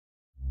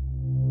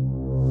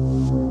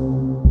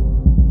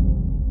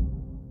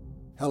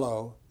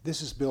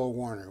This is Bill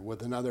Warner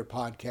with another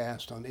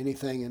podcast on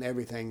anything and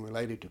everything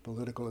related to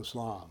political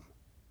Islam.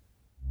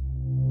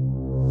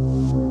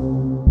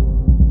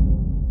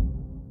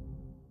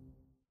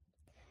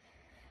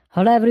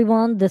 Hello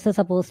everyone, this is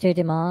Apostate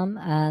Imam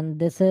and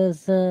this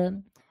is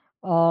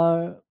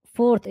our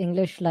fourth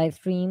English live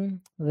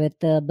stream with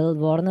Bill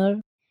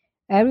Warner.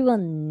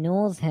 Everyone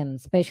knows him,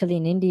 especially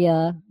in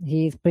India.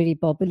 He is pretty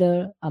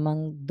popular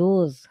among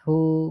those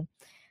who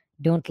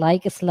don't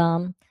like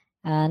Islam,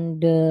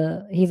 and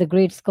he's a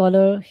great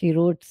scholar. He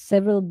wrote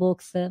several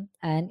books,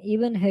 and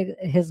even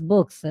his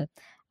books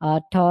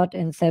are taught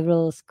in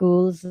several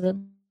schools,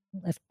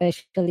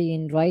 especially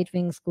in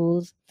right-wing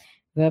schools,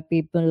 where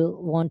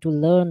people want to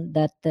learn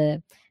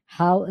that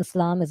how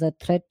Islam is a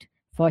threat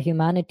for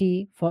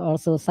humanity, for our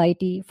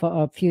society, for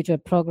our future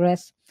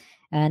progress,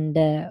 and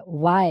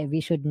why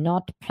we should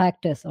not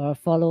practice or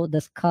follow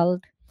this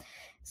cult.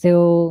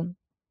 So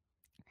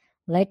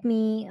let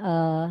me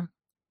uh,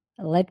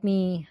 let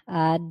me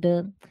add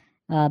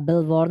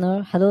Bill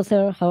Warner. Hello,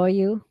 sir. How are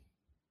you?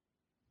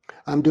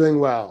 I'm doing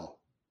well.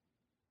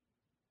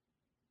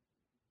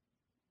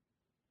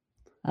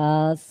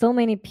 So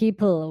many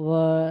people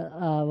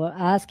were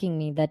asking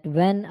me that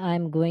when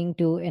I'm going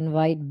to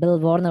invite Bill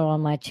Warner on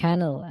my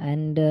channel,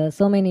 and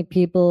so many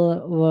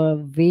people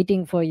were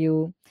waiting for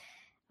you.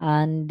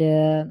 And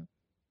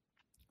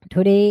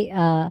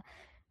today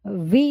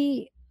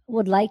we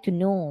would like to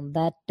know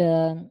that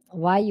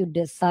why you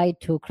decide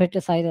to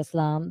criticize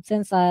Islam.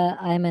 Since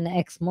I'm an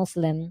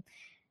ex-Muslim,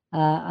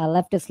 I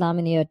left Islam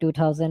in year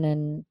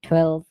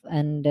 2012,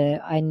 and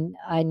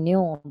I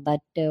knew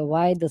that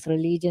why this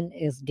religion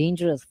is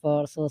dangerous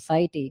for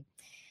society.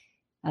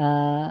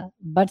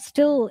 But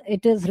still,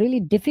 it is really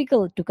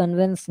difficult to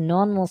convince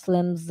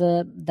non-Muslims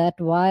that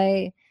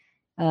why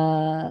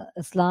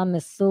Islam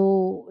is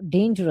so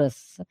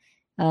dangerous,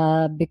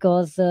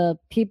 because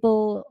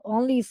people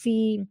only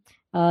see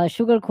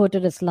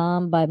sugar-coated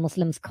Islam by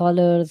Muslim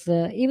scholars.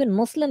 Even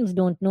Muslims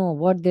don't know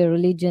what their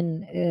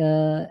religion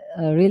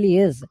really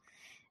is,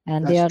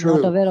 and they That's are not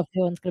true. aware of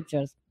their own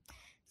scriptures.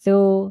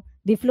 So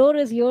the floor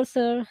is yours,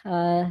 sir.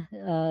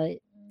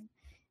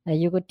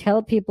 You could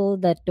tell people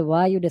that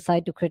why you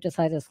decide to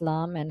criticize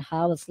Islam and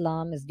how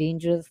Islam is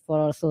dangerous for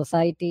our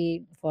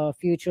society, for our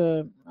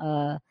future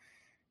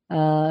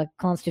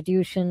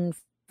constitution,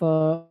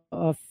 for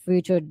our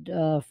future,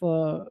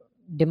 for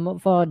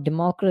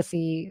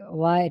democracy,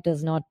 why it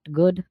is not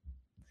good.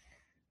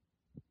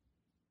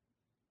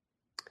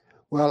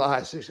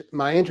 Well,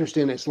 my interest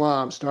in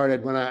Islam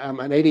started when I'm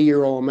an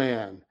 80-year-old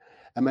man.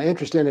 And my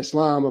interest in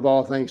Islam, of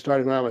all things,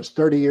 started when I was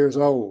 30 years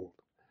old.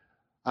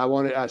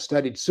 I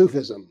studied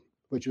Sufism,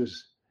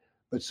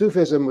 but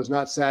Sufism was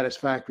not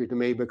satisfactory to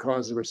me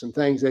because there were some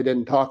things they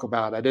didn't talk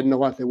about. I didn't know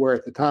what they were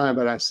at the time,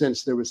 but I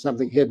sensed there was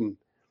something hidden.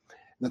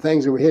 The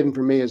things that were hidden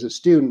from me as a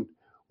student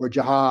were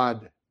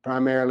jihad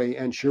primarily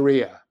and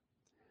Sharia.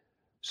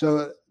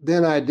 So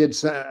then I did,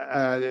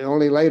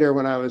 only later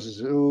when I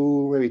was,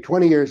 maybe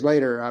 20 years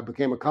later, I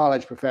became a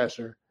college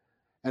professor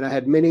and I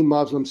had many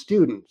Muslim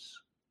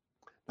students.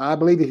 Now, I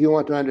believe if you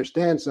want to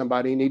understand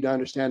somebody, you need to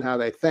understand how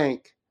they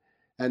think.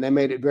 And they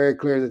made it very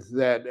clear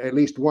that at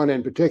least one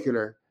in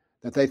particular,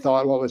 that they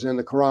thought what was in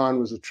the Koran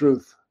was the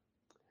truth.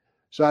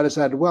 So I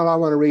decided, well, I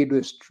want to read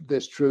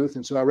this truth.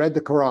 And so I read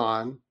the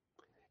Koran.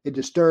 It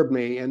disturbed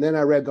me. And then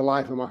I read the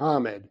life of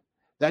Muhammad.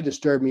 That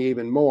disturbed me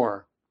even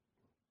more.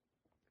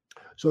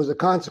 So as a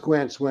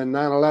consequence, when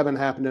 9/11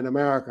 happened in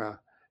America,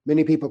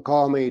 many people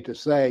called me to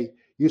say,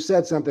 you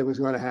said something was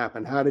going to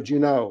happen. How did you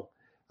know?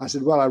 I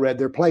said, well, I read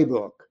their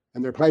playbook.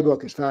 And their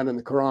playbook is found in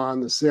the Quran,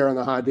 the Sirah, and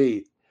the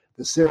Hadith.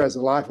 The Sirah is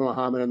the life of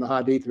Muhammad, and the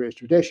Hadith are his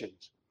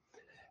traditions.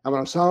 And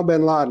when Osama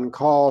bin Laden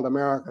called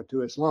America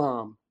to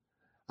Islam,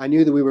 I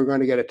knew that we were going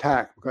to get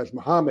attacked because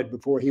Muhammad,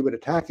 before he would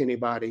attack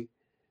anybody,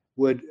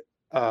 would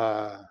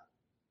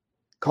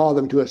call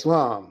them to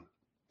Islam.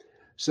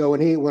 So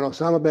when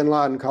Osama bin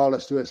Laden called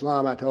us to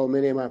Islam, I told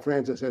many of my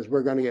friends, I says,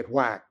 we're going to get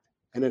whacked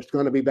and it's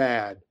going to be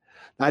bad.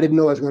 I didn't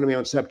know it was going to be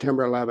on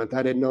September 11th.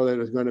 I didn't know that it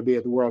was going to be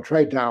at the World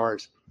Trade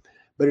Towers.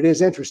 But it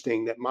is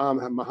interesting that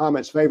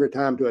Muhammad's favorite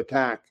time to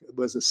attack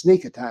was a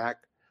sneak attack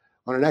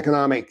on an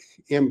economic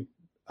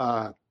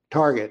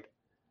target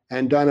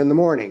and done in the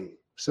morning.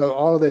 So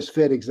all of this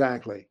fit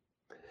exactly.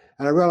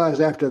 And I realized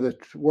after the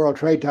World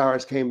Trade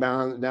Towers came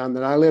down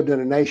that I lived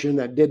in a nation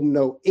that didn't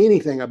know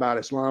anything about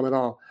Islam at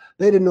all.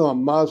 They didn't know a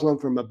Muslim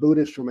from a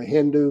Buddhist, from a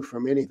Hindu,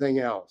 from anything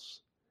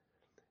else.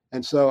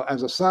 And so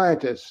as a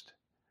scientist,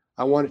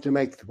 I wanted to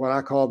make what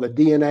I call the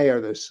DNA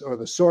or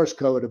the source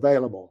code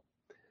available.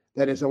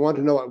 That is, I want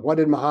to know what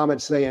did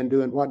Muhammad say and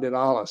do and what did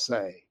Allah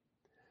say.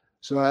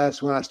 So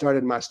that's when I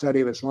started my study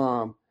of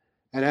Islam.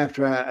 And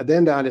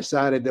then I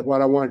decided that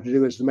what I wanted to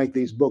do is to make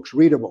these books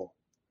readable.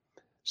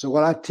 So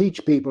what I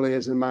teach people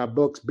is in my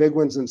books, big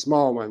ones and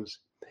small ones,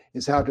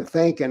 is how to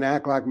think and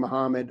act like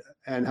Muhammad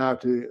and how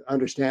to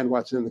understand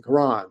what's in the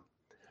Quran.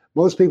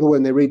 Most people,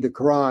 when they read the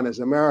Quran as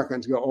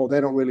Americans, go, oh,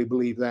 they don't really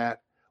believe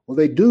that. Well,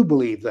 they do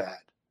believe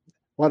that.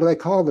 What do they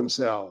call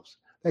themselves?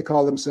 They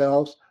call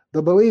themselves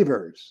the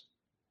believers.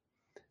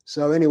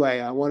 So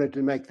anyway, I wanted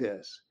to make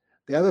this.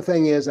 The other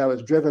thing is I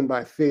was driven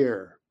by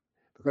fear,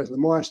 because the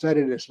more I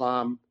studied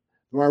Islam,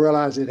 the more I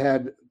realized it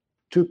had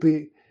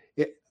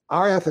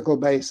our ethical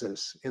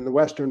basis in the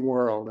Western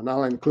world, and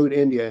I'll include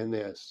India in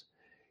this,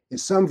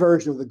 is some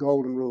version of the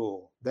golden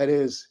rule. That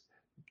is,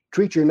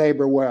 treat your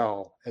neighbor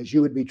well as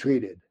you would be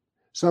treated.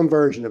 Some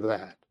version of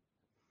that.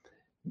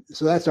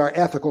 So that's our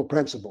ethical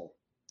principle.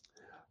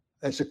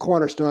 That's a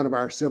cornerstone of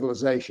our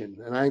civilization.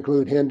 And I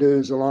include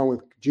Hindus along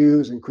with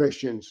Jews and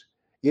Christians,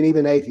 and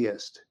even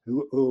atheists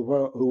who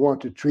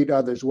want to treat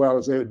others well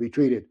as they would be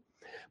treated.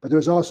 But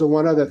there's also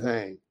one other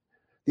thing.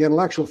 The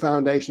intellectual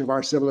foundation of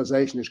our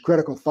civilization is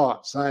critical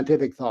thought,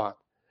 scientific thought.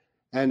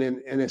 And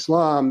in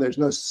Islam,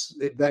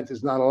 that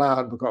is not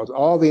allowed, because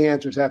all the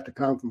answers have to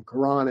come from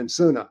Koran and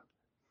Sunnah.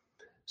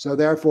 So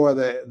therefore,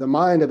 the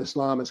mind of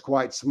Islam is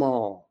quite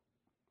small.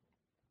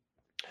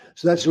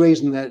 So that's the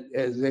reason that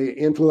as they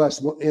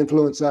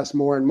influence us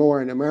more and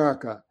more in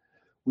America,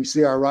 we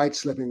see our rights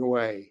slipping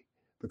away,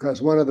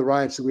 because one of the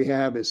rights that we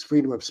have is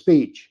freedom of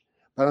speech.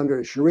 But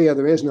under Sharia,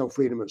 there is no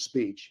freedom of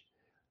speech.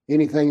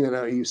 Anything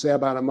that you say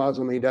about a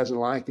Muslim he doesn't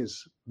like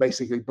is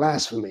basically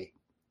blasphemy.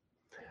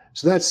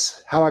 So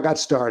that's how I got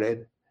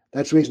started.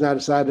 That's the reason I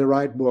decided to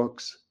write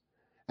books.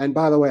 And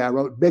by the way, I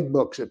wrote big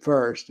books at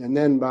first, and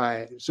then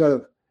I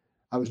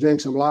was doing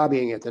some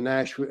lobbying at the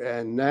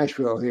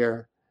Nashville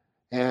here,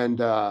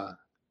 and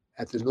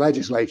at the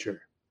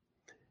legislature.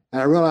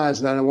 And I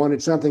realized that I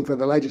wanted something for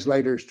the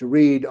legislators to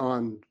read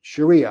on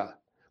Sharia,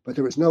 but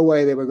there was no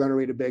way they were going to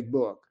read a big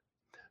book.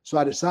 So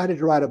I decided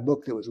to write a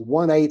book that was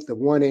 1/8 of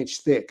 1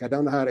 inch thick. I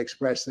don't know how to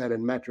express that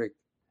in metric,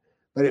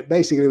 but it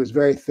basically was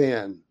very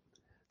thin.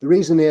 The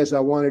reason is I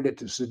wanted it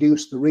to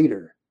seduce the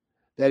reader.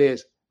 That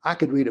is, I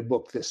could read a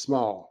book this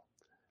small.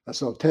 I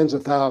sold tens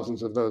of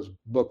thousands of those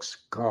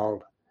books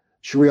called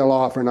Sharia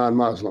Law for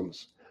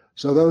Non-Muslims.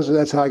 So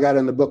that's how I got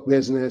in the book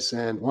business,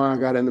 and why I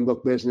got in the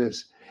book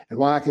business, and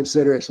why I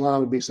consider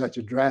Islam to be such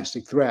a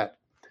drastic threat.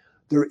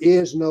 There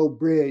is no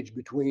bridge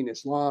between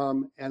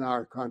Islam and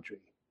our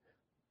country.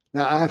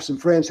 Now, I have some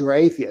friends who are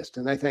atheists,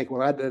 and they think, well,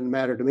 that doesn't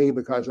matter to me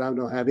because I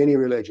don't have any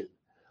religion.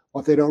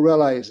 What they don't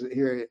realize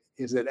here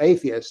is that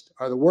atheists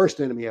are the worst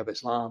enemy of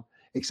Islam,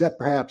 except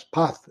perhaps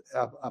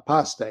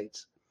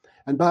apostates.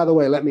 And by the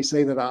way, let me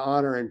say that I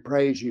honor and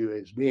praise you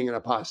as being an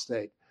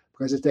apostate,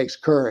 because it takes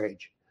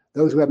courage.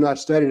 Those who have not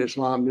studied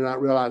Islam do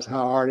not realize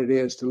how hard it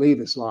is to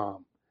leave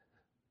Islam.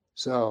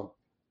 So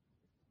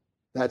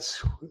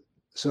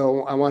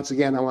once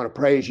again, I want to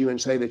praise you and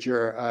say that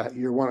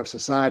you're one of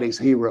society's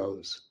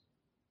heroes.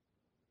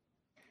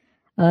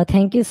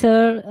 Thank you,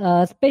 sir.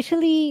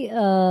 Especially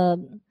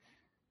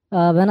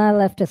when I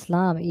left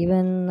Islam,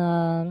 even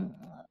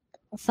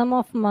some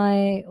of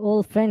my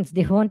old friends,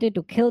 they wanted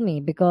to kill me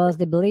because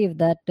they believe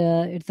that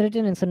it's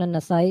written in Sunan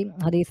Nasai,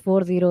 Hadith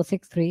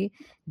 4063,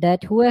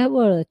 that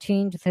whoever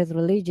changes his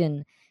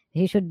religion,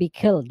 he should be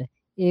killed.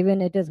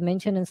 Even it is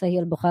mentioned in Sahih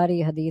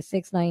al-Bukhari, Hadith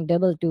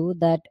 6922,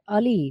 that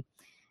Ali,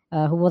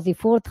 who was the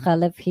fourth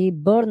Caliph, he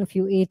burned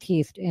few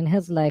atheists in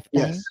his lifetime.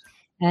 Yes.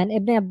 And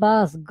Ibn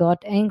Abbas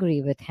got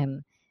angry with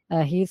him.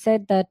 He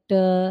said that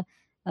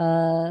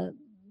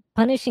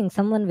punishing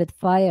someone with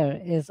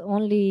fire is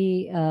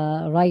only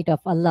right of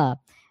Allah.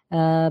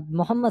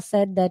 Muhammad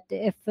said that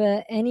if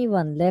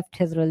anyone left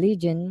his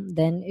religion,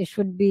 then it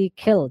should be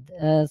killed.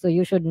 So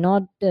you should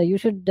not, you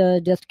should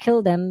just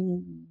kill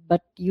them,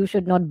 but you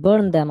should not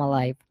burn them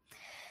alive.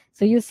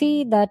 So you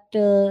see that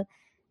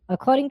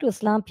according to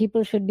Islam,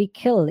 people should be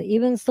killed.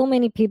 Even so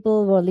many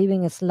people were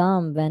leaving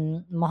Islam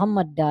when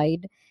Muhammad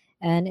died.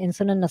 And in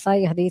Sunan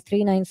Nasai, Hadith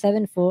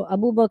 3974,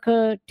 Abu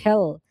Bakr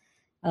tell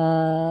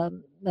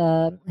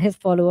his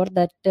follower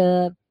that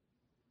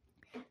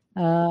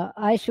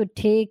I should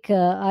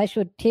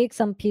take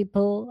some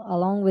people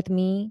along with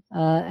me,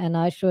 and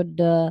I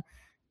should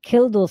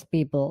kill those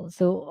people.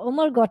 So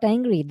Umar got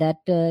angry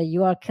that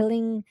you are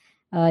killing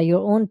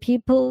your own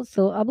people.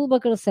 So Abu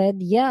Bakr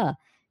said, yeah,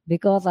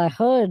 because I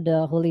heard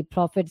Holy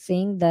Prophet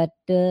saying that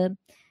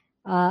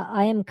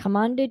I am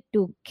commanded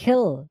to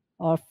kill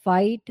or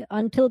fight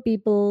until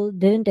people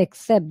didn't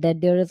accept that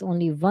there is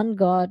only one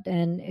God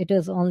and it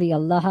is only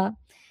Allah,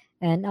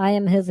 and I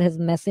am his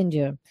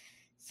messenger.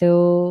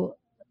 So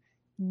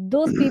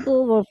those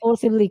people were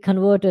forcibly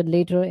converted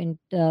later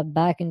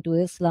back into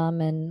Islam,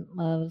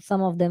 and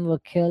some of them were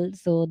killed.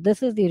 So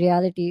this is the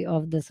reality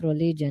of this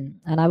religion.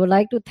 And I would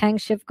like to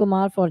thank Shiv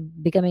Kumar for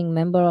becoming a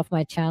member of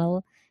my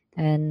channel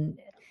and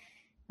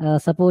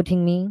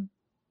supporting me.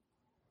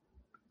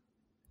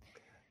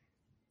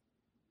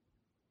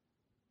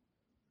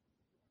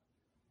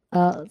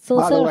 So,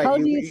 By sir, the way, how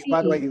do you see?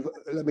 By the way,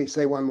 let me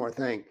say one more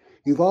thing.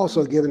 You've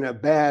also given a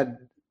bad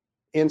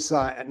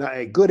insight, not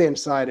a good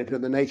insight into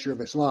the nature of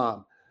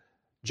Islam.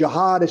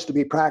 Jihad is to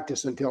be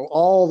practiced until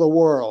all the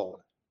world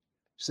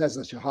says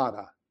the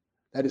Shahada,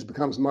 that is,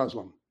 becomes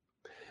Muslim.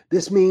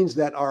 This means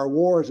that our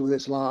wars with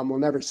Islam will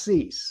never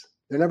cease.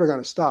 They're never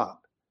going to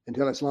stop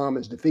until Islam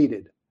is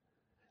defeated.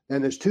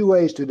 And there's two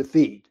ways to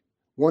defeat.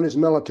 One is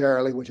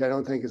militarily, which I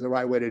don't think is the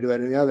right way to do it,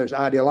 and the other is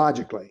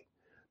ideologically.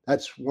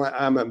 That's why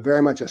I'm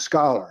very much a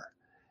scholar.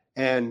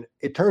 And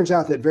it turns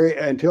out that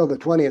until the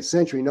 20th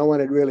century, no one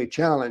had really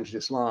challenged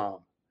Islam.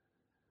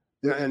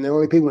 And the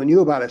only people who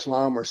knew about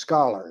Islam were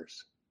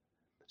scholars.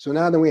 So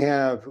now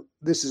that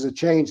this is a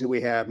change that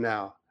we have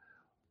now.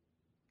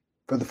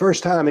 For the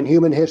first time in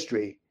human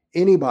history,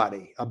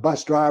 anybody, a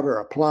bus driver,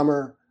 a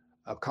plumber,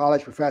 a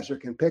college professor,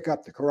 can pick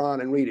up the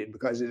Quran and read it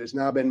because it has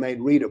now been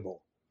made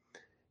readable.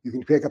 You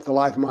can pick up the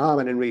life of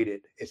Muhammad and read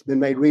it. It's been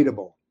made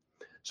readable.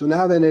 So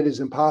now then it is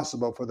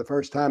impossible for the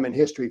first time in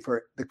history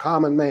for the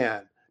common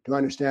man to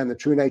understand the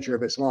true nature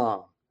of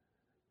Islam.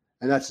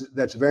 And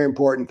that's a very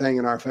important thing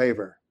in our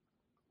favor.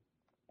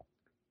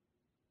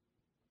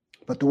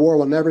 But the war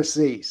will never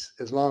cease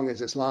as long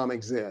as Islam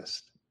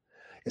exists.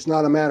 It's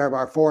not a matter of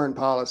our foreign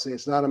policy.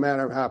 It's not a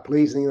matter of how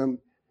pleasing them.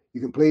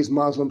 You can please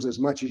Muslims as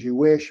much as you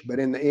wish, but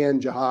in the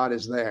end, jihad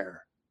is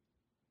there.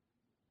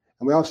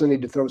 And we also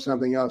need to throw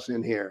something else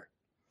in here.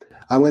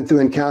 I went through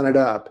and counted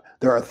up.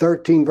 There are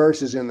 13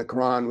 verses in the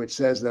Quran which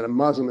says that a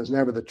Muslim is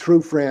never the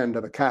true friend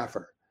of a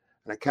kafir.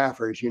 And a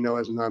kafir, as you know,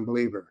 is an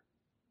unbeliever.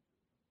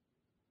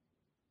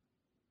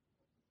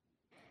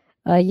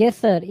 Yes,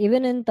 sir.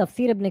 Even in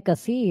Tafsir Ibn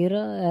Kathir,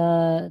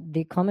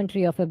 the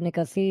commentary of Ibn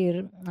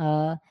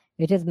Kathir,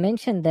 it is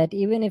mentioned that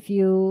even if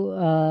you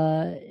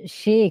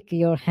shake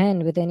your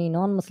hand with any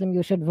non-Muslim,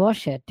 you should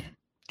wash it.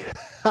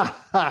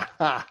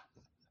 Well,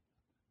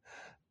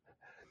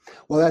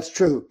 that's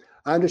true.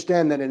 I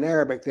understand that in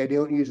Arabic, they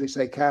don't usually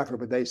say kafir,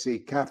 but they say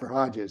kafir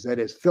hajis, that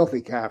is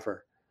filthy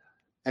kafir.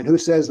 And who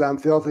says that I'm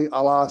filthy?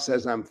 Allah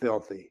says I'm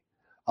filthy.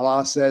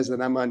 Allah says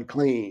that I'm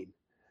unclean,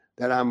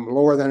 that I'm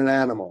lower than an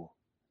animal,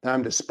 that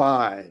I'm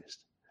despised.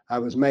 I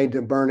was made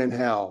to burn in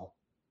hell.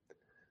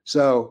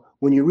 So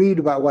when you read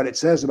about what it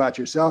says about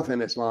yourself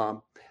in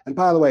Islam, and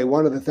by the way,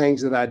 one of the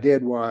things that I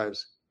did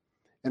was,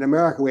 in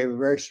America, we have a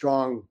very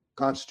strong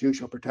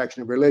constitutional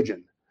protection of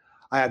religion.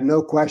 I have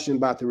no question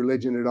about the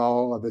religion at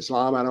all of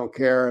Islam. I don't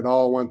care at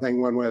all one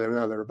thing, one way or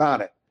another about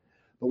it.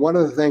 But one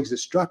of the things that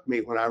struck me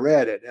when I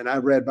read it, and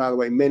I've read, by the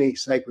way, many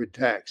sacred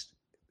texts,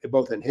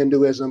 both in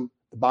Hinduism,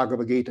 the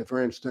Bhagavad Gita,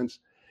 for instance,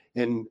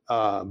 in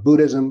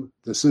Buddhism,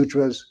 the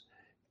sutras,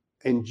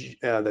 in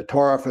the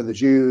Torah for the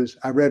Jews.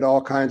 I read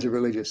all kinds of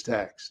religious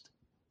texts.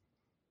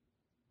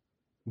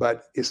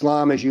 But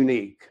Islam is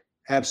unique,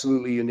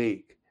 absolutely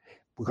unique,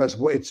 because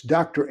its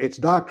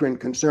doctrine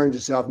concerns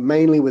itself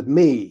mainly with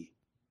me,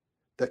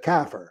 the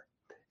kafir.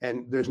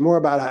 And there's more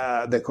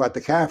about the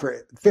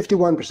kafir.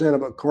 51%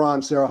 of a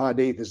Quran, Surah,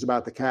 Hadith is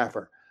about the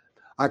kafir.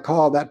 I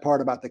call that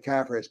part about the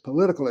kafir as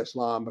political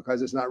Islam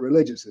because it's not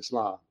religious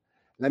Islam.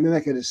 Let me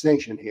make a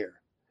distinction here.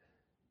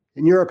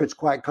 In Europe, it's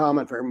quite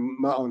common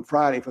on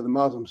Friday for the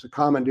Muslims to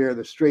commandeer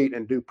the street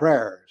and do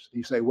prayers.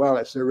 You say, well,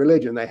 it's their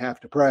religion. They have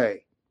to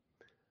pray.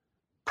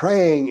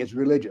 Praying is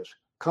religious.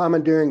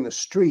 Commandeering the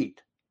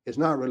street is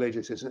not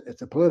religious.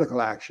 It's a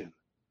political action.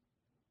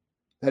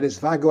 That is,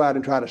 if I go out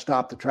and try to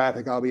stop the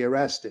traffic, I'll be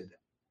arrested.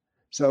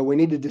 So we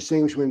need to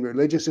distinguish between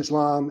religious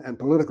Islam and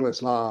political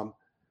Islam.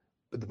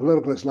 But the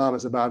political Islam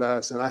is about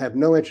us, and I have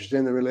no interest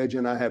in the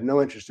religion. I have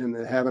no interest in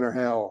the heaven or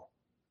hell.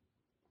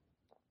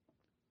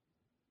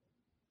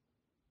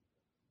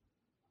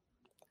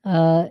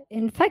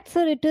 In fact,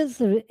 sir, it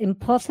is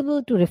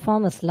impossible to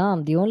reform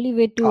Islam. The only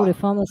way to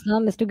reform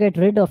Islam is to get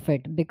rid of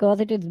it,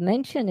 because it is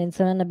mentioned in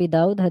Sunan Abi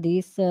Dawud,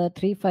 Hadith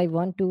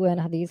 3512 and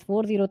Hadith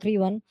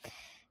 4031,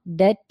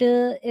 that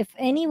if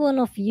any one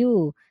of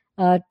you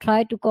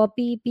try to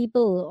copy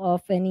people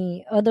of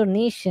any other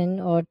nation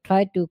or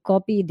try to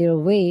copy their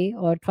way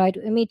or try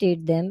to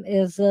imitate them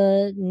is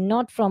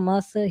not from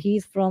us.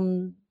 He's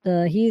from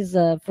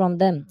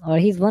them, or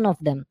he's one of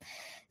them.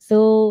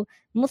 So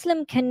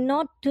Muslim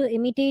cannot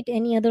imitate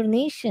any other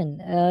nation.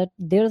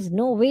 There's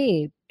no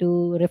way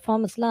to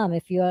reform Islam.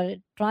 If you are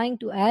trying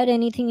to add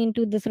anything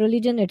into this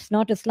religion, it's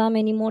not Islam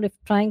anymore. If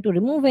trying to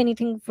remove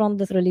anything from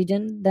this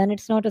religion, then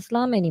it's not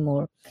Islam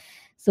anymore.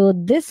 So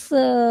this,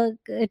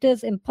 it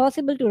is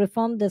impossible to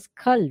reform this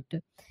cult.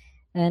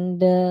 And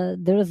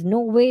there is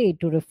no way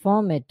to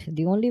reform it.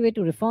 The only way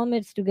to reform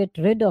it is to get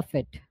rid of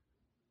it.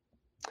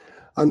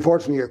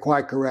 Unfortunately, you're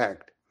quite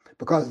correct,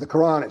 because the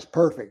Quran is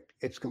perfect.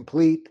 It's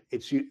complete.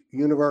 It's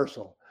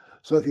universal.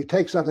 So if you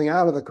take something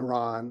out of the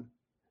Quran,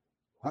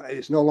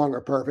 it's no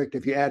longer perfect.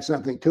 If you add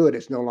something to it,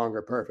 it's no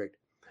longer perfect.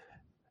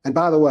 And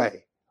by the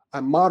way,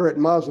 a moderate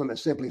Muslim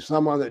is simply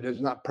someone that does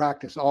not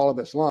practice all of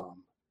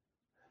Islam.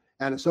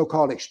 And a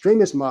so-called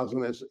extremist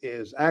Muslim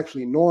is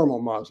actually normal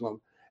Muslim,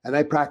 and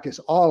they practice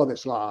all of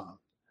Islam.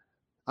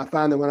 I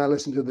find that when I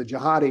listen to the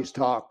jihadis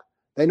talk,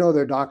 they know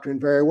their doctrine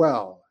very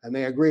well, and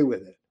they agree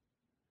with it.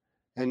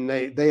 And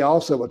they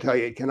also will tell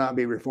you it cannot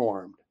be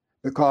reformed.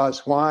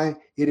 Because why?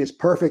 It is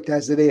perfect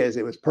as it is.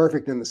 It was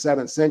perfect in the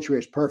 7th century.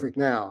 It's perfect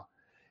now.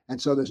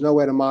 And so there's no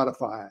way to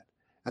modify it.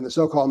 And the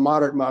so-called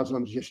moderate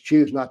Muslims just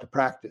choose not to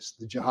practice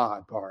the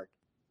jihad part.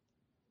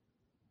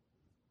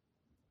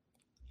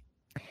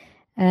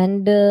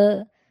 And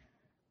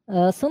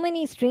So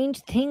many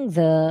strange things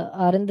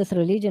are in this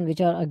religion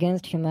which are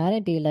against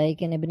humanity.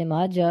 Like in Ibn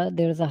Majah,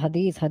 there is a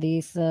hadith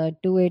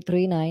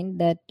 2839,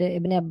 that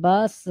Ibn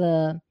Abbas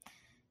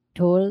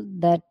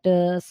told that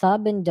Sa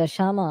bin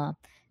Jashama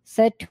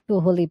said to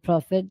Holy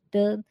Prophet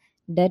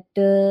that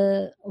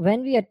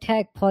when we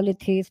attack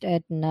polytheists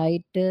at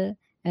night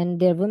and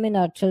their women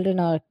or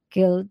children are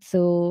killed,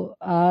 so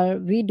are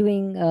we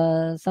doing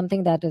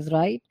something that is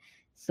right?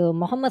 So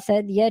Muhammad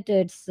said, yet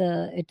it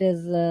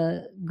is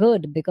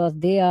good because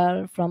they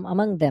are from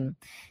among them.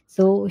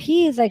 So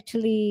he is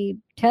actually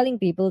telling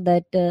people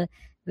that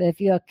if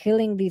you are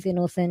killing these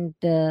innocent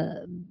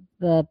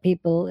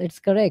people, it's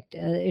correct.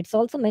 It's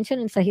also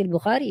mentioned in Sahih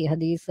Bukhari,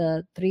 Hadith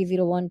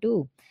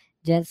 3012.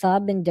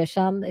 Saab bin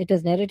Jasham, it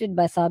is narrated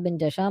by Saab bin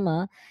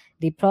Jashama.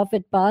 The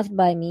Prophet passed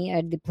by me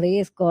at the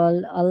place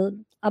called Al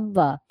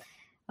Abwa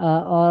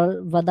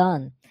or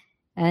Vadan,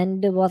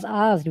 and was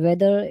asked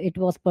whether it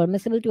was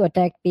permissible to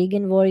attack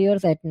pagan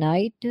warriors at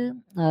night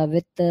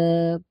with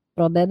the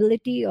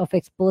probability of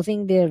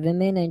exposing their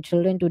women and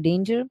children to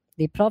danger.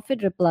 The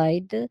Prophet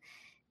replied,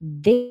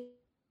 their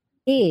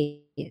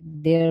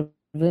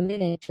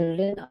women and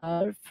children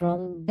are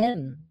from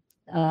them.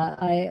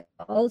 I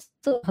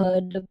also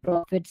heard the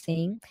Prophet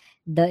saying,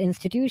 the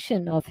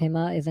institution of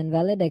Hima is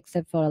invalid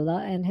except for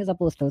Allah and His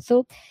apostles.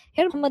 So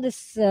here Muhammad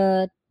is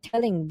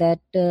telling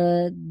that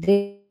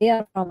they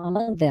are from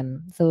among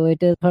them, so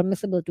it is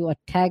permissible to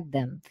attack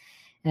them.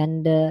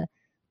 And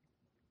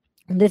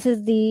this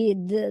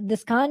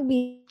can't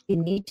be the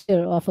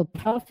nature of a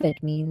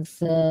prophet.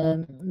 Means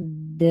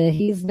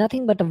he's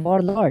nothing but a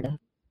warlord,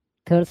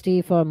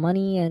 thirsty for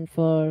money and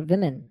for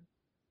women.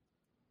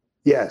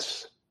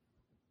 Yes,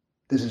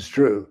 this is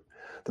true.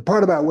 The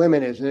part about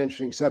women is an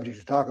interesting subject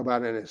to talk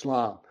about in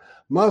Islam.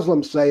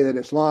 Muslims say that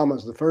Islam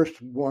was the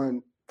first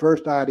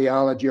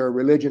ideology or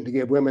religion to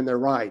give women their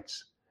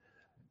rights.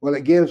 Well,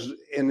 it gives,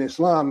 in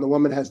Islam, the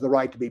woman has the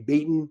right to be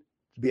beaten,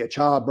 to be a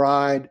child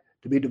bride,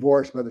 to be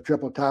divorced by the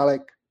triple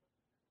talaq.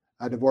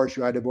 I divorce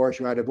you, I divorce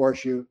you, I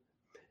divorce you.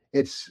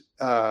 It's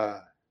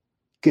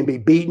can be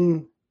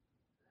beaten.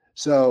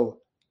 So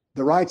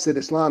the rights that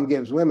Islam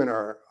gives women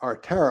are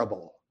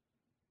terrible.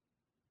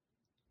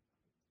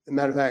 As a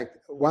matter of fact,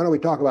 why don't we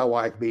talk about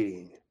wife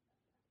beating?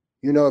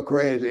 You know, in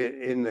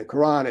the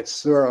Quran, it's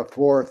Surah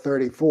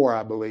 434,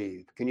 I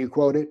believe. Can you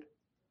quote it?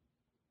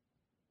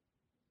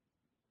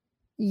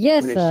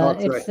 Yes,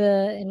 it's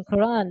in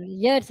Quran.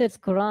 Yes, it's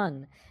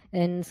Quran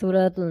in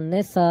Surah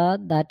Al-Nisa,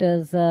 that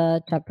is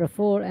chapter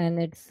 4, and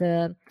it's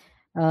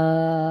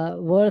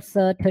verse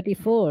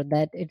 34,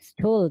 that it's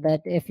told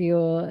that if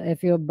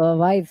your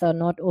wives are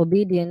not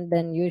obedient,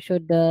 then you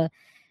should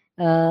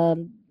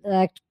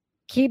act,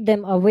 keep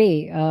them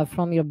away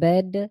from your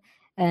bed.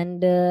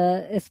 And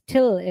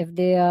still, if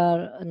they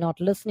are not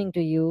listening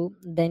to you,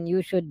 then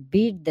you should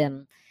beat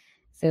them.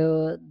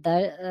 So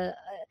that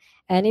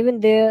and even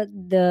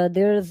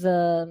there's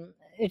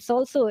it's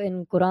also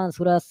in Quran,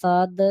 Surah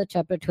Sad,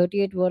 chapter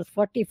 38, verse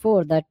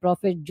 44, that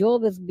Prophet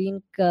Job is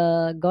being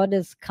God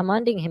is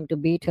commanding him to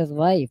beat his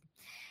wife.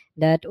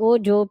 That, oh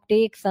Job,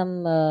 take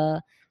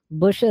some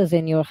bushes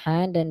in your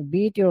hand and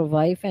beat your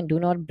wife and do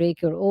not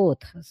break your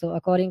oath. So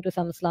according to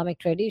some Islamic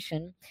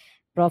tradition,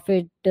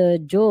 Prophet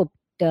Job,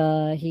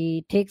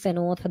 he takes an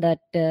oath that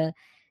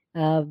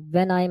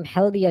when I'm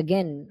healthy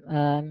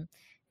again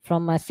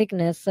from my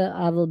sickness,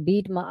 I'm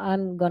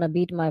gonna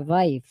beat my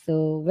wife.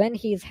 So when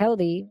he's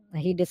healthy,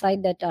 he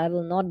decided that I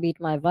will not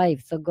beat my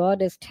wife. So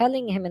God is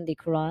telling him in the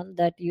Quran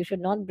that you should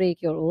not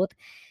break your oath.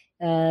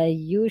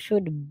 You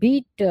should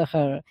beat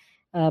her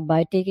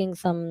by taking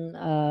some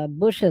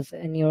bushes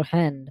in your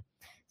hand.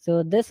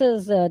 So this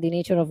is the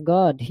nature of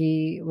God.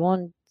 He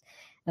wants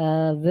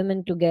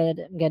women to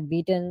get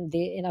beaten.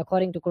 They, in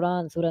according to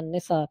Quran, Surah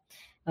Nisa,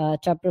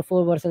 chapter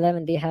 4, verse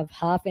 11, they have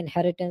half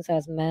inheritance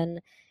as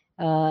men.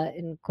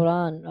 In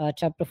Quran,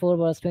 chapter 4,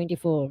 verse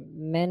 24,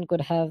 men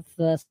could have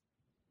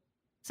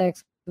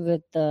sex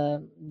with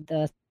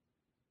the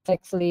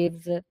sex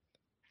slaves,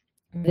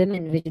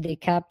 women which they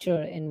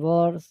capture in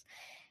wars.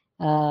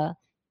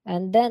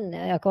 And then,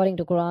 according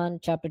to Quran,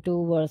 chapter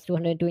 2, verse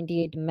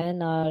 228,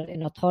 men are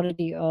in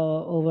authority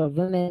over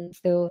women.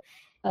 So,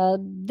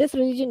 this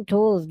religion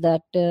tells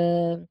that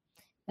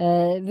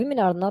women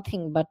are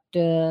nothing, but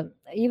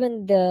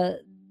even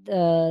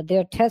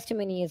their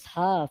testimony is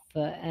half,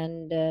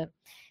 and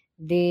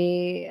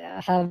they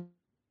have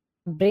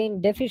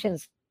brain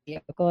deficiency.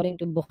 According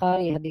to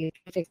Bukhari, Hadith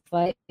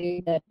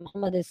 3653, that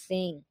Muhammad is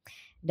saying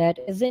that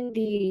isn't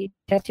the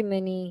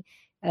testimony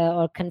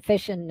or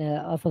confession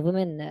of a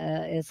woman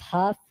is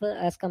half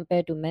as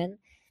compared to men.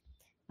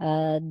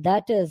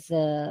 That is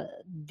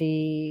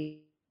the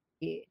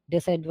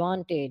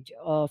disadvantage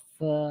of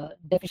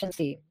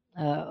deficiency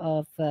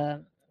of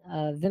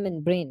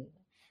women brain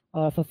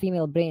or of a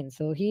female brain.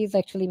 So he is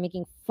actually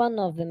making fun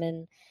of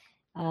women,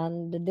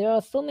 and there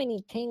are so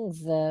many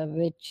things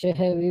which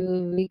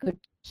we could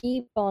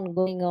keep on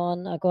going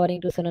on.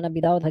 According to Sunan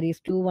Abi Dawud,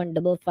 Hadith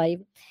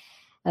 2155,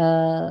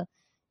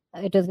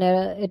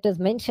 it is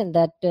mentioned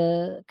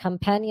that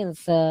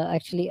companions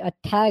actually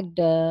attacked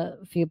a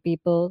few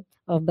people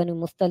of Banu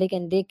Mustalik,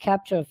 and they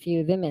captured a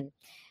few women.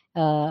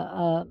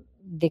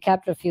 They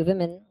captured a few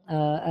women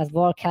as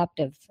war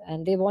captives,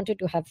 and they wanted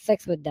to have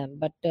sex with them.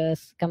 But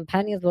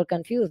companions were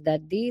confused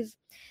that these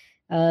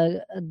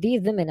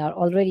women are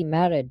already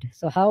married,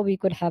 so how we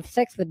could have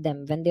sex with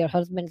them when their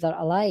husbands are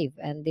alive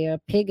and their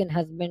pagan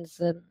husbands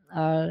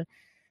are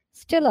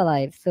still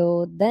alive.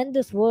 So then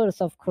this verse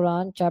of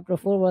Quran, chapter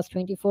 4, verse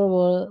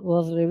 24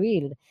 was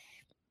revealed,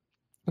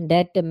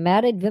 that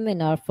married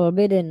women are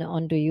forbidden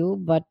unto you,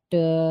 but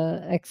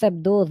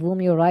except those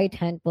whom your right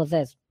hand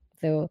possessed.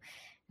 So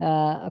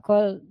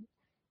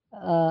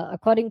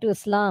according to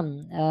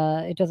Islam,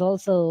 it is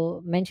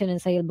also mentioned in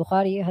Sahih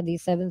Bukhari,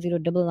 Hadith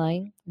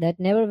 7099, that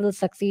never will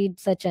succeed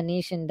such a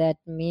nation that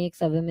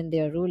makes a woman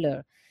their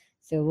ruler.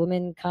 So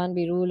women can't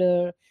be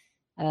ruler.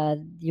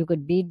 You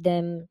could beat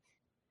them.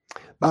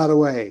 By the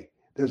way,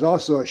 there's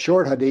also a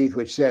short hadith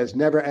which says,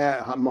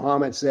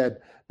 Muhammad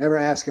said, never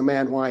ask a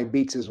man why he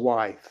beats his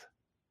wife.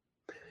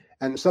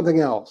 And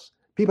something else.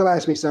 People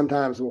ask me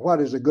sometimes, well,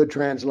 what is a good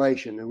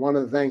translation? And one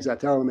of the things I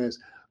tell them is,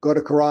 go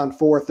to Quran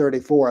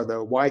 4:34,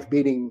 the wife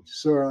beating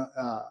surah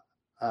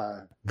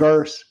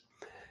verse.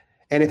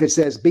 And if it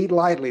says beat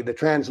lightly, the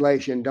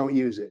translation, don't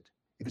use it.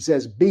 If it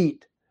says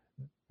beat,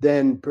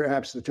 then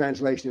perhaps the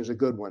translation is a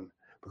good one.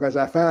 Because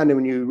I found that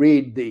when you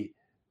read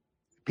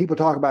people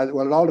talk about it,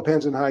 well, it all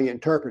depends on how you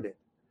interpret it.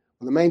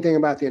 Well, the main thing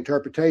about the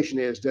interpretation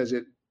is, does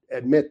it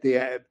admit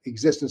the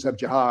existence of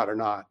jihad or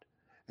not?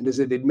 And does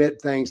it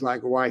admit things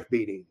like wife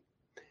beating?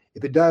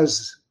 If it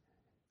does,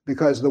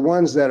 because the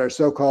ones that are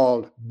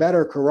so-called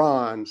better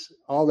Qurans,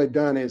 all they've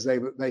done is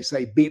they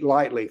say beat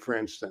lightly, for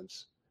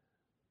instance,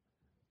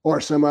 or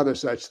some other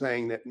such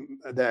thing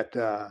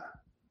that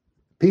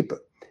people.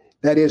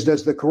 That is,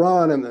 does the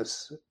Quran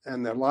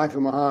and the life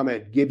of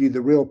Muhammad give you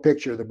the real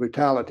picture of the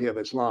brutality of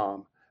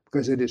Islam?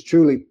 Because it is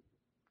truly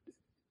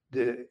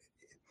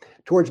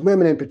towards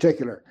women in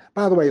particular.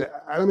 By the way,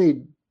 let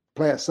me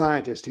play a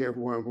scientist here for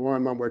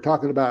one moment. We're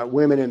talking about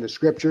women in the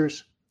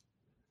scriptures.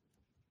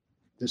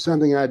 There's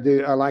something I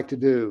like to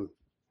do.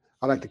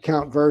 I like to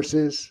count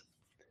verses,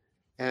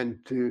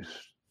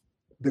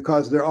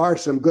 because there are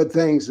some good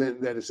things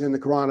that is in the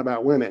Quran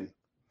about women.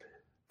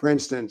 For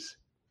instance,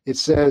 it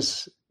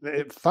says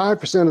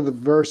 5% of the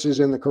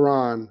verses in the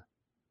Quran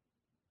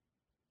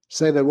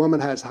say that a woman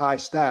has high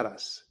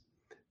status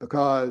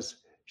because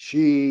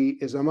she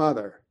is a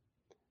mother.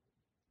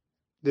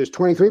 There's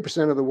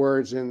 23% of the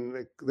words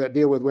that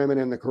deal with women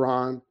in the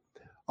Quran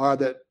are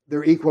that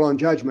they're equal on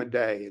Judgment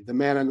Day, the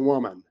man and the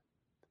woman.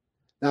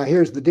 Now,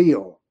 here's the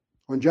deal.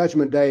 On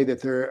Judgment Day,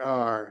 that there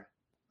are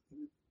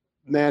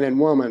man and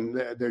woman,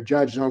 they're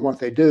judged on what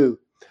they do.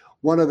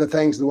 One of the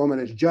things the woman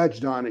is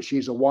judged on is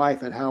she's a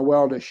wife and how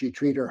well does she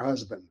treat her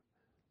husband.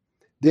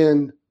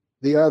 Then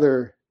the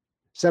other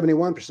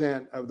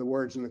 71% of the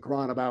words in the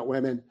Quran about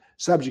women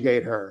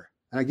subjugate her.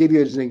 And I'll give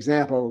you as an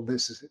example,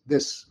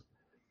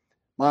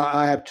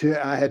 I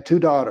had two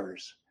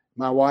daughters.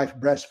 My wife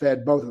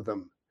breastfed both of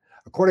them.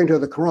 According to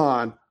the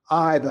Quran,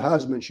 I, the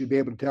husband, should be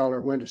able to tell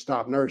her when to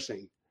stop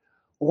nursing.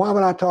 Well, why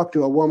would I talk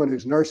to a woman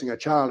who's nursing a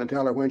child and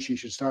tell her when she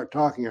should start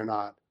talking or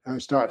not, or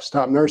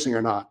stop nursing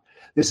or not?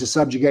 This is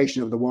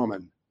subjugation of the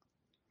woman.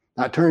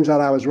 Now, it turns out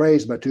I was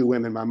raised by two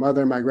women, my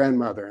mother and my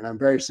grandmother, and I'm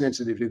very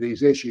sensitive to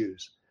these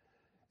issues.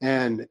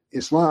 And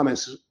Islam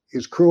is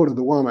cruel to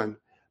the woman,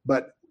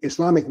 but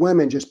Islamic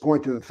women just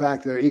point to the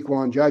fact that they're equal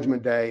on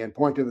Judgment Day and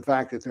point to the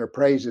fact that they're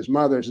praised as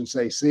mothers and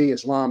say, see,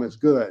 Islam is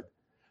good.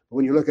 But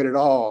when you look at it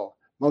all,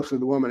 most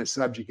of the woman is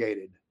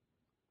subjugated.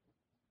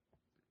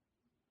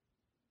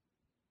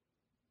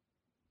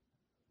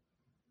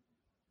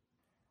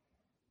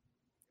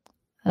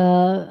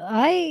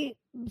 I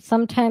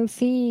sometimes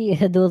see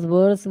those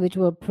verses which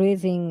were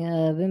praising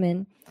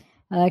women.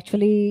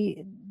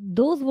 Actually,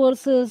 those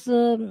verses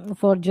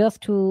for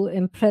just to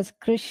impress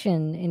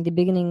Christian in the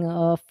beginning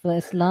of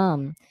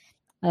Islam.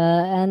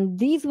 And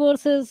these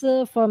verses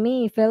for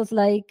me felt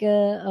like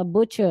a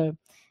butcher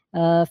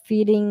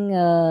feeding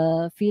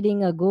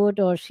a goat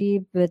or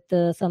sheep with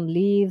some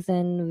leaves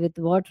and with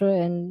water,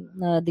 and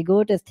the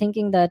goat is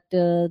thinking that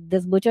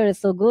this butcher is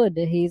so good,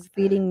 he's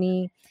feeding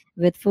me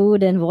with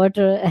food and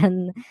water,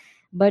 and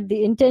but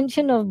the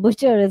intention of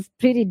butcher is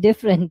pretty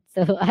different.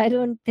 So I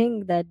don't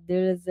think that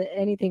there is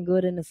anything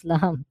good in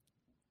Islam.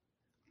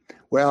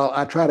 Well,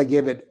 I try to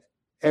give it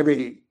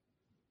every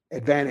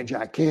advantage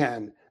I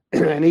can.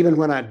 And even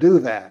when I do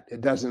that,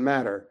 it doesn't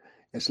matter.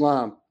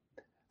 Islam,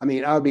 I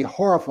mean, I would be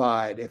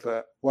horrified if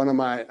one of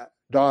my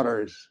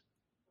daughters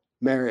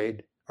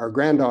married or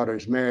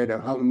granddaughters married a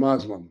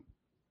Muslim,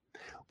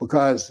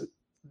 because,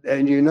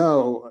 and in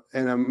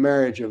a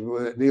marriage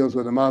that deals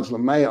with a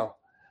Muslim male,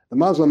 the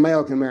Muslim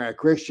male can marry a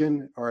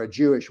Christian or a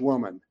Jewish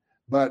woman,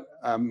 but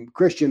a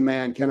Christian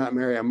man cannot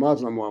marry a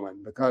Muslim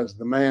woman because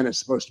the man is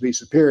supposed to be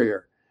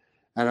superior,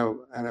 and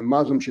a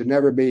Muslim should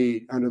never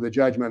be under the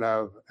judgment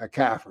of a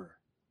Kafir.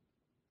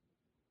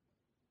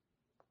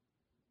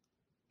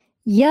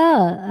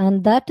 Yeah,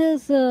 and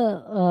that's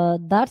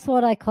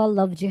what I call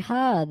love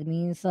jihad.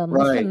 Means a Right.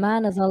 Muslim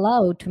man is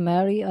allowed to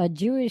marry a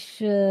Jewish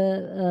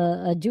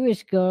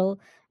girl,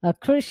 a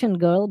Christian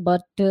girl,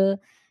 but What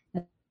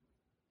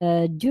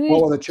Jewish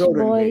will the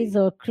children boys be?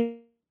 or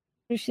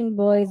Christian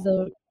boys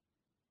or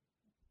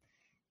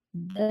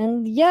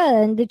and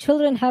yeah, and the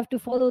children have to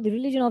follow the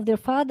religion of their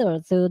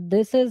father. So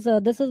this is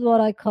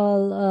what I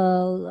call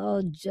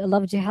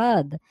love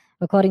jihad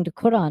according to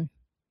Quran.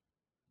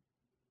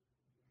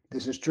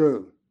 This is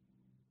true.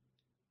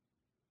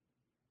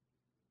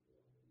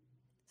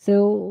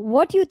 So,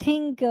 what do you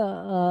think?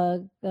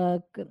 What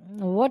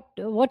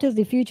is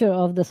the future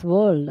of this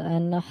world,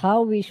 and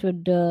how we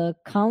should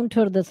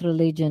counter this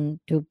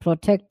religion to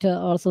protect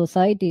our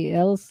society?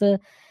 Else,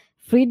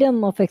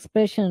 freedom of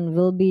expression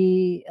will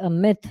be a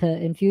myth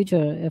in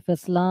future if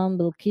Islam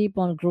will keep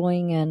on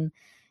growing, and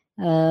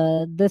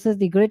this is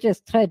the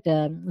greatest threat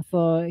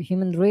for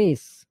human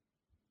race.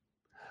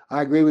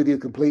 I agree with you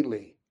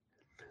completely.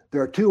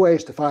 There are two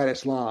ways to fight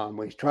Islam.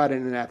 We tried it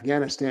in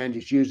Afghanistan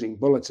just using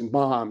bullets and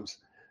bombs.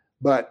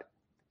 But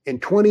in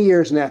 20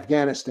 years in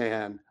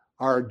Afghanistan,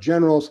 our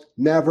generals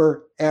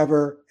never,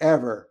 ever,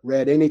 ever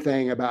read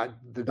anything about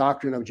the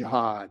doctrine of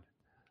jihad,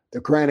 the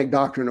Quranic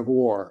doctrine of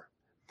war.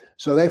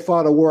 So they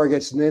fought a war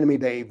against an enemy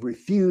they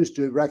refused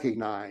to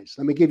recognize.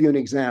 Let me give you an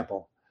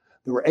example.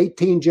 There were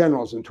 18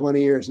 generals in 20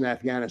 years in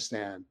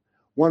Afghanistan.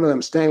 One of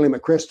them, Stanley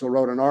McChrystal,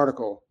 wrote an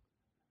article,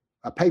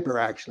 a paper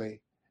actually,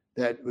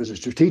 that was a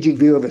strategic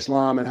view of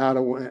Islam and how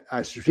to win,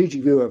 a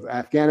strategic view of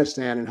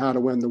Afghanistan and how to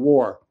win the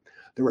war.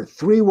 There were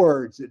three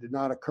words that did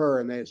not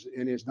occur in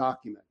his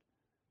document: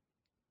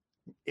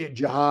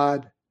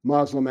 jihad,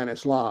 Muslim, and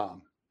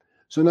Islam.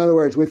 So, in other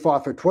words, we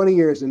fought for 20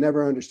 years and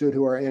never understood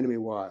who our enemy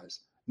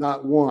was.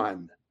 Not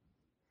one.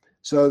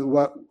 So,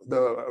 what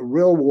the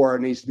real war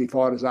needs to be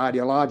fought is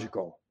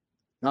ideological,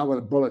 not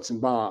with bullets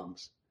and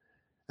bombs.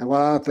 And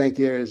what I think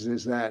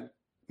is that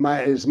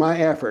my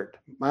effort,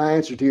 my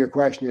answer to your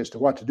question as to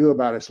what to do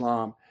about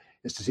Islam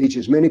is to teach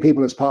as many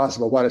people as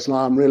possible what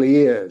Islam really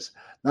is,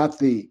 not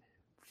the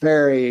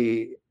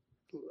very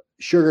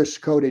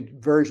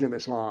sugar-coated version of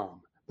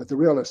Islam, but the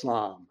real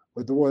Islam,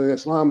 with the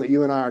Islam that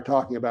you and I are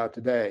talking about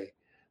today.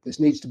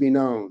 This needs to be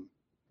known.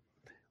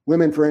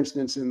 Women, for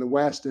instance, in the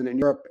West and in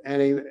Europe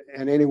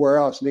and anywhere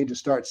else need to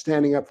start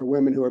standing up for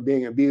women who are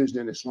being abused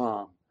in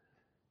Islam.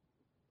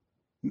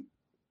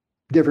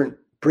 Different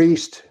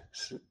priests,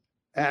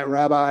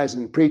 rabbis,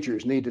 and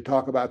preachers need to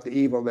talk about the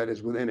evil that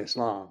is within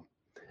Islam.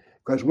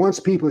 Because once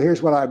people,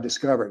 here's what I've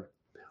discovered,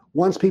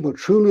 once people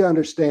truly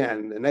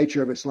understand the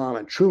nature of Islam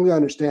and truly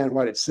understand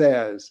what it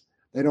says,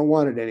 they don't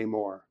want it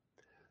anymore.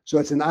 So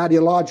it's an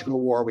ideological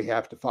war we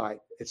have to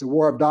fight. It's a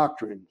war of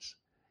doctrines.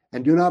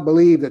 And do not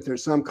believe that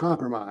there's some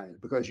compromise,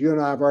 because you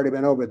and I have already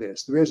been over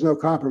this. There is no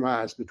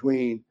compromise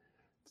between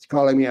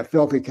calling me a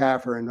filthy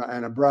kafir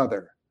and a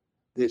brother.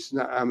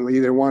 I'm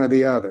either one or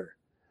the other.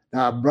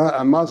 Now,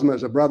 a Muslim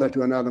is a brother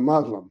to another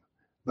Muslim,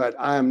 but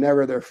I am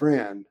never their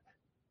friend.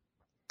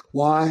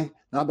 Why?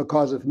 Not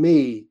because of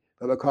me,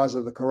 but because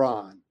of the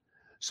Quran.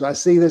 So I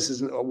see this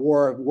as a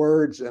war of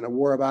words and a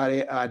war of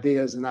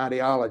ideas and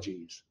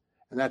ideologies.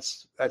 And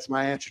that's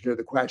my answer to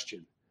the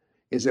question,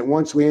 is that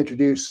once we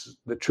introduce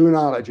the true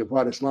knowledge of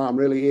what Islam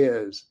really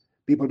is,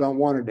 people don't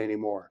want it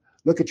anymore.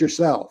 Look at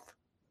yourself.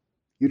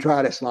 You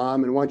tried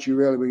Islam, and once you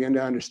really begin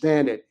to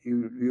understand it,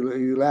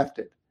 you left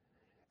it.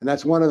 And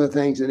that's one of the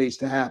things that needs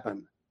to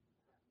happen.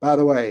 By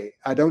the way,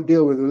 I don't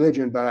deal with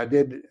religion, but I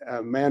did.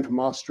 A man from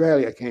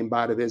Australia came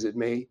by to visit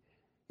me.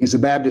 He's a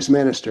Baptist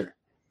minister.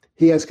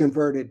 He has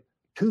converted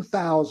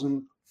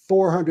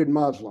 2,400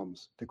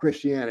 Muslims to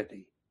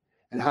Christianity.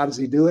 And how does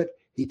he do it?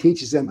 He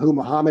teaches them who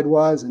Muhammad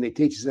was, and he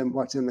teaches them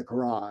what's in the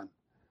Quran.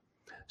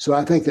 So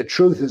I think that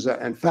truth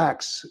and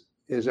facts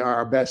is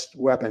our best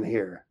weapon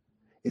here.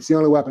 It's the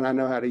only weapon I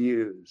know how to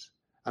use.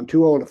 I'm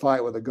too old to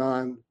fight with a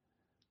gun,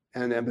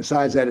 and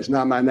besides that, it's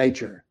not my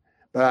nature.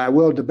 But I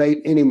will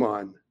debate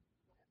anyone.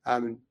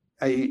 I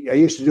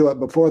used to do it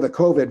before the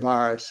COVID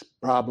virus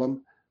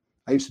problem.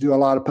 I used to do a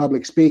lot of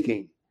public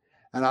speaking,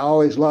 and I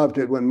always loved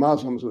it when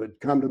Muslims would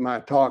come to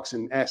my talks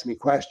and ask me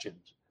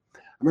questions. I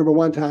remember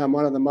one time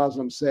one of the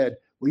Muslims said,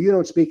 "Well, you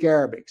don't speak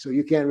Arabic, so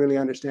you can't really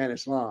understand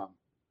Islam."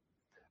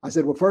 I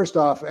said, "Well, first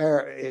off,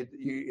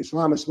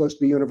 Islam is supposed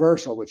to be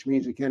universal, which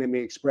means it can be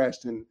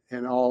expressed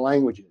in all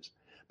languages.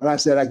 But I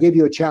said, I give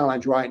you a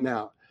challenge right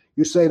now.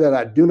 You say that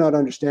I do not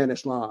understand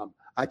Islam.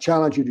 I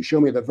challenge you to show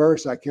me the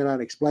verse I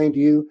cannot explain to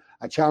you.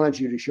 I challenge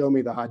you to show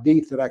me the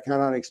hadith that I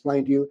cannot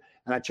explain to you.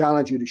 And I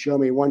challenge you to show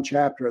me one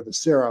chapter of the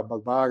Sirah, the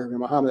biography of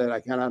Muhammad, that I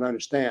cannot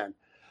understand.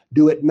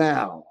 Do it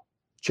now.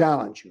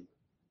 Challenge you."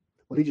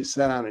 Well, he just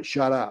sat down and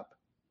shut up.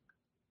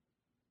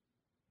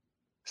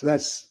 So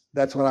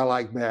that's what I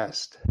like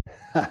best.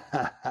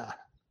 I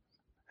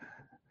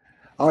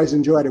always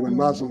enjoyed it when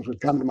Muslims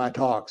would come to my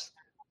talks.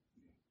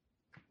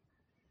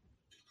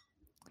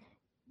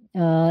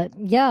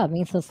 Yeah,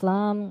 means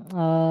Islam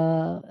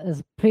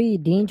is pretty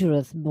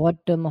dangerous. What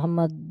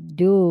Muhammad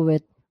do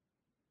with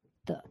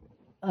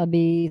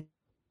Abi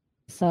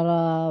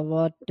Sarah,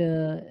 what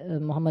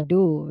Muhammad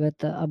do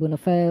with Abu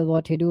Nufail,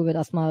 what he do with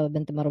Asma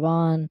bint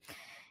Marwan.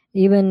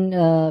 Even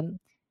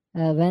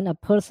when a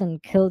person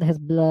killed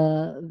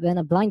when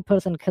a blind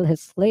person killed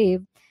his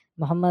slave,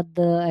 Muhammad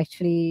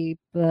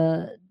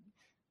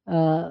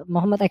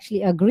Muhammad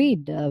actually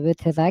agreed with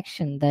his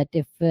action that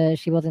if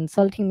she was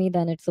insulting me,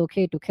 then it's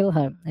okay to kill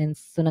her. In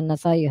Sunan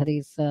Nasai,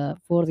 Hadith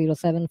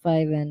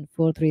 4075 and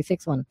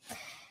 4361.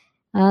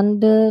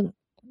 And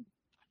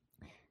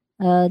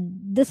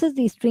this is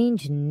the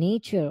strange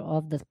nature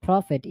of the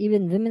Prophet.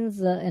 Even women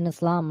in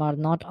Islam are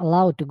not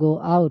allowed to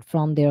go out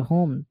from their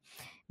home.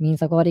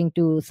 Means according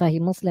to Sahih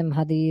Muslim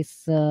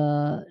Hadith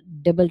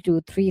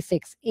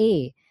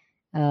 2236A,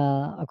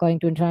 according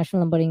to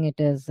international numbering, it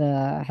is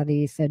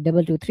Hadith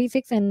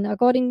 2236, and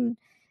according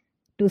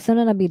to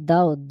Sunan Abi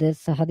Dawud,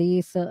 this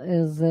Hadith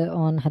is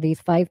on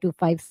Hadith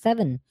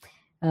 5257.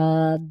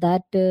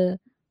 That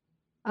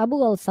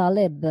Abu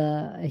al-Salib,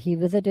 he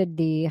visited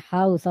the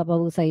house of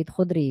Abu Sa'id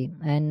Khudri,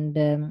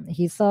 and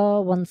he saw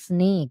one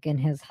snake in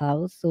his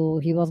house. So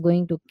he was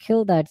going to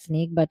kill that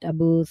snake, but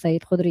Abu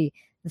Sa'id Khudri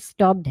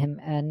stopped him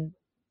and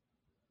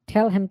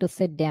tell him to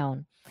sit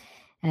down.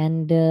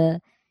 And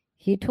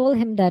he told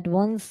him that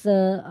once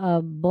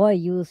a boy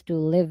used to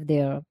live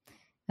there,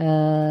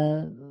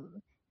 and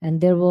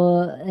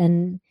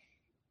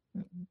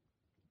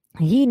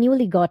he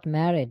newly got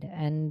married,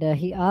 and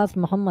he asked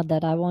Muhammad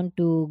that I want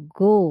to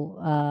go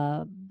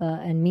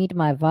and meet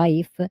my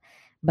wife.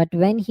 But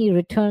when he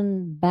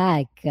returned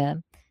back,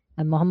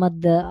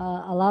 Muhammad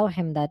allowed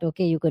him that,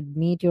 okay, you could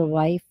meet your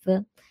wife.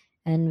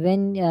 And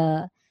when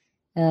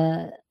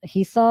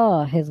he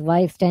saw his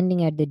wife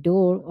standing at the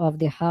door of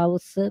the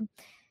house,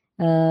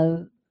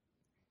 when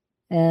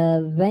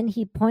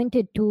he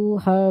pointed to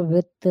her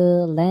with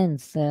the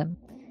lens,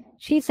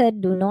 she said,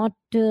 do not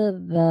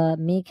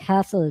make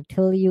hassle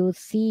till you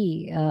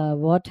see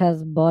what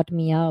has brought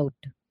me out.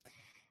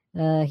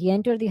 He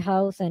entered the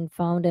house and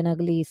found an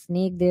ugly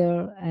snake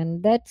there,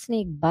 and that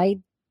snake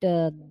bite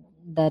that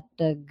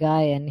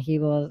guy, and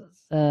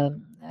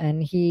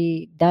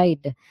he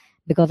died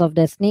because of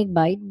the snake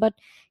bite. But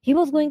he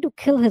was going to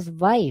kill his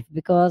wife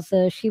because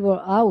she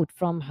were out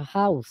from her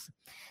house.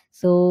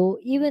 So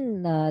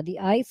even the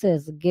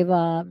ISIS give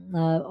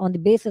on the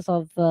basis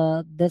of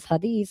this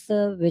hadith,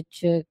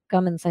 which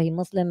come in Sahih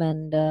Muslim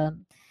and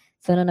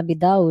Sunan Abi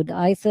Dawud,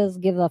 ISIS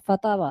give a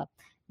fatwa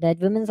that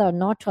women are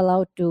not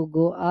allowed to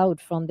go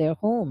out from their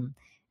home,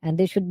 and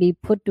they should be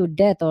put to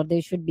death or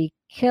they should be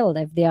killed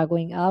if they are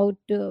going out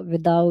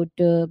without.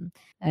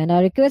 And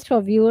I request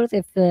for viewers,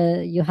 if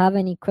you have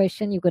any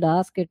question, you could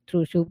ask it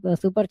through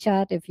super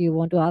chat. If you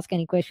want to ask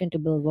any question to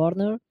Bill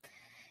Warner.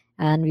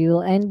 And we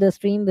will end the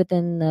stream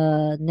within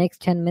next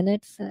 10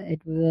 minutes.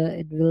 It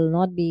will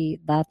not be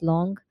that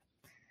long.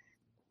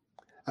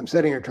 I'm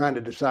sitting here trying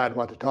to decide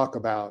what to talk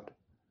about.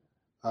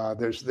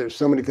 There's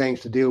so many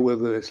things to deal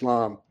with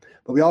Islam,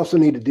 but we also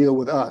need to deal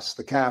with us,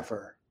 the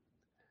Kafir.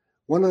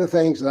 One of the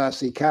things that I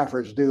see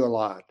Kafirs do a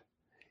lot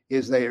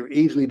is they are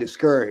easily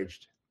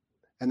discouraged,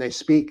 and they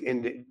speak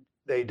and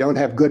they don't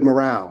have good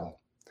morale.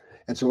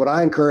 And so what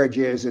I encourage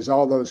is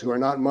all those who are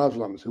not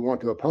Muslims who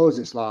want to oppose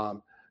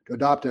Islam to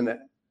adopt an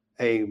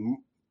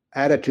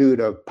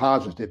attitude of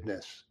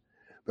positiveness,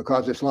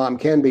 because Islam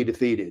can be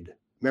defeated.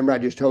 Remember, I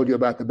just told you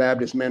about the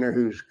Baptist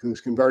minister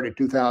who's converted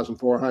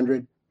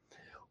 2,400.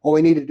 All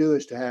we need to do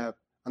is to have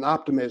an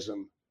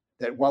optimism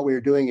that what we're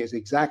doing is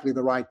exactly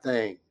the right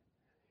thing.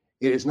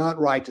 It is not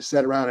right to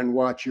sit around and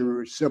watch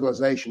your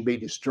civilization be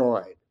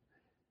destroyed.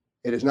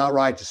 It is not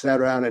right to sit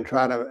around and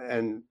try to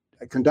and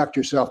conduct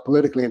yourself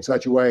politically in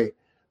such a way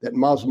that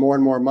more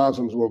and more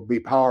Muslims will be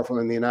powerful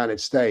in the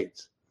United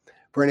States.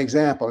 For an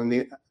example,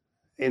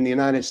 in the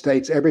United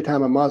States, every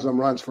time a Muslim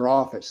runs for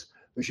office,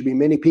 there should be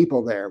many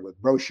people there with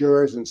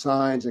brochures and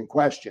signs and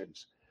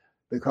questions,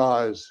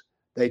 because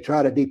they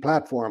try to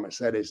deplatform us,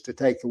 that is, to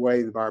take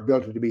away our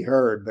ability to be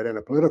heard. But in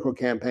a political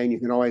campaign, you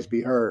can always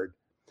be heard.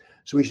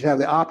 So we should have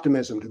the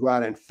optimism to go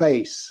out and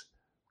face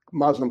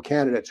Muslim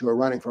candidates who are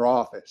running for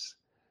office.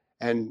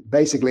 And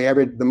basically,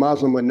 the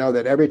Muslim would know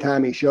that every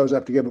time he shows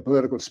up to give a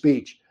political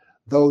speech,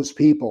 those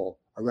people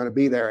are going to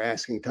be there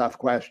asking tough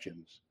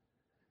questions.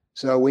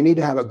 So we need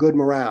to have a good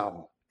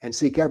morale and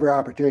seek every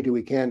opportunity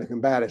we can to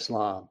combat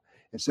Islam,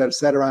 instead of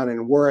sit around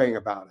and worrying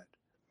about it.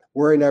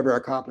 Worry never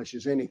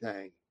accomplishes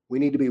anything. We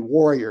need to be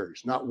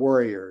warriors, not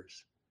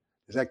worriers.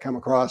 Does that come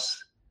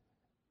across?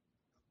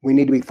 We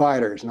need to be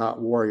fighters,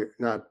 not warrior.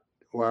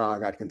 Well, I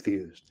got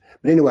confused.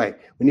 But anyway,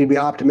 we need to be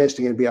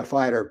optimistic and be a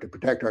fighter to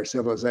protect our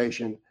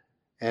civilization.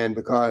 And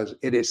because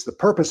it is the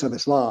purpose of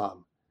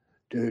Islam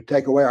to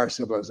take away our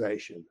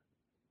civilization,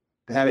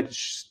 to have it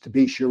to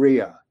be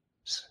Sharia.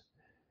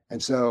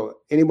 And so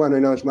anyone who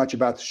knows much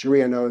about the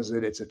Sharia knows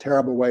that it's a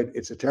terrible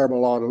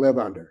law to live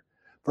under.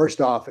 First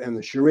off, in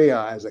the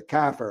Sharia, as a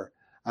kafir,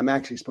 I'm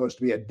actually supposed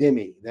to be a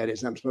dhimmi. That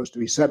is, I'm supposed to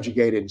be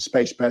subjugated and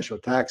pay special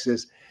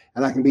taxes,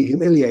 and I can be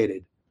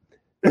humiliated.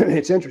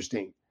 It's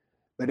interesting.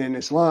 But in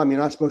Islam,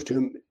 you're supposed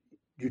to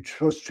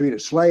treat a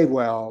slave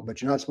well,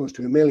 but you're not supposed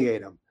to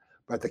humiliate him.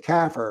 But the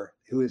kafir,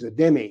 who is a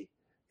dhimmi,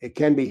 it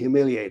can be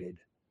humiliated.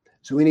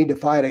 So we need to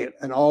fight it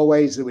in all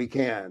ways that we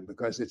can,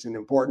 because it's an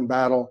important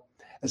battle.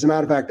 As a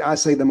matter of fact, I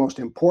say the most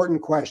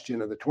important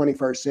question of the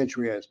 21st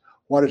century is,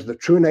 what is the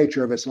true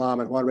nature of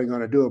Islam and what are we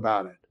going to do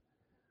about it?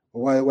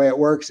 Well, the way it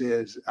works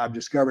is, I've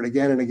discovered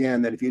again and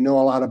again that if you know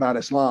a lot about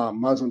Islam,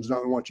 Muslims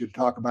don't want you to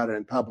talk about it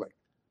in public.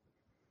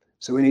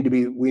 So we need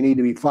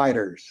to be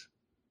fighters,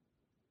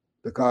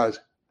 because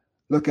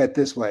look at it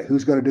this way: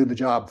 who's going to do the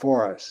job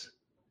for us?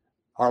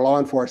 Our law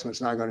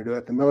enforcement's not going to do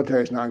it. The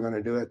military's not going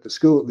to do it.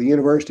 The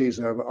universities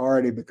have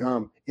already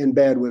become in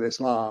bed with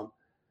Islam.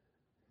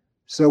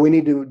 So we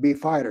need to be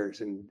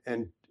fighters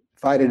and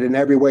fight it in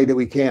every way that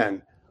we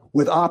can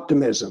with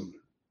optimism,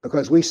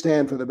 because we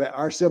stand for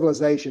our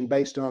civilization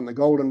based on the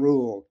golden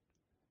rule,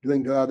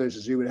 doing to others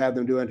as you would have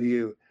them do unto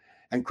you,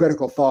 and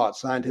critical thought,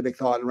 scientific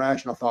thought, and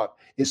rational thought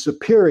is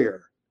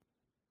superior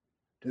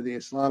to the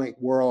Islamic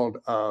world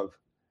of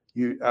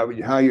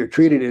how you're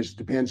treated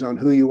depends on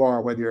who you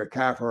are, whether you're a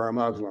Kafir or a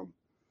Muslim.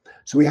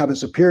 So we have a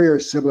superior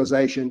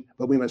civilization,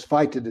 but we must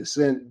fight to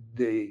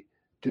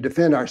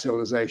defend our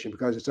civilization,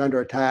 because it's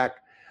under attack,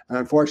 and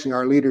unfortunately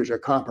our leaders are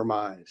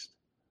compromised.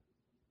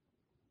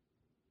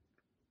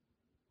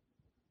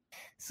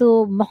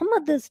 So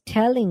Muhammad is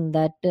telling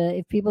that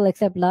if people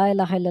accept La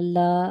ilaha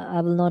illallah,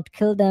 I will not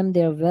kill them,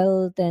 their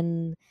wealth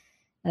and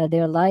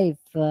their life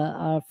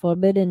are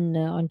forbidden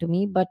unto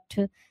me. But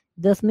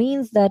this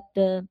means that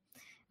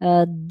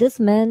this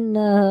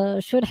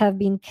man should have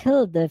been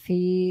killed if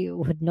he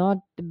would not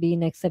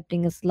been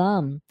accepting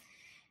Islam.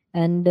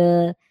 And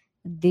there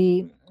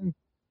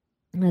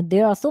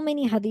are so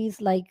many hadiths,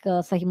 like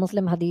Sahih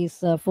Muslim hadith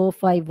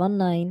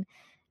 4519.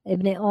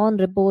 Ibn On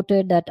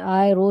reported that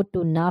I wrote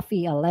to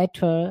Nafi a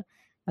letter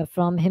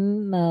from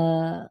him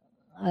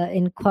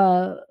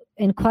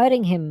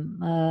inquiring him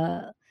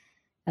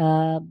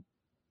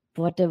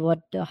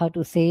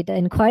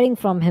inquiring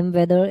from him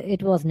whether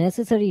it was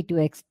necessary to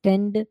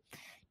extend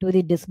to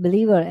the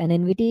disbeliever an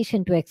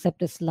invitation to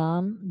accept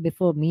Islam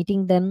before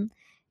meeting them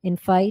in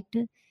fight.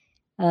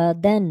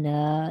 Then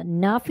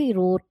Nafi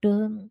wrote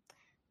to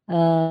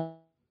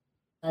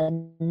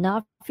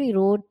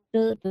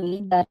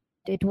me that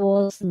it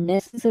was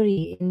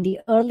necessary in the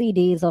early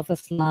days of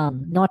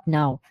Islam, not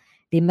now.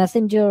 The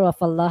Messenger of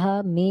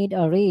Allah made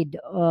a raid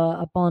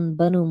upon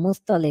Banu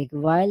Mustalik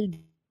while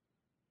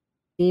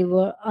they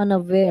were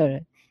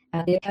unaware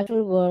and their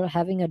cattle were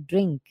having a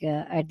drink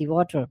at the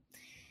water.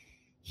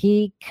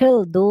 He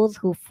killed those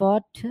who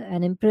fought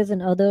and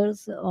imprisoned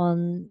others.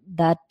 On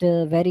that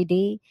very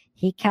day,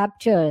 he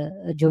captured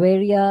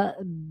Juwayriya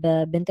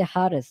bint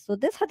Haris. So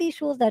this hadith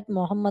shows that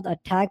Muhammad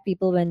attacked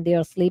people when they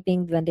are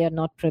sleeping, when they are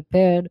not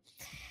prepared.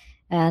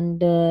 And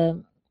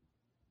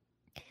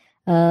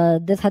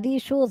this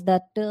hadith shows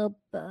that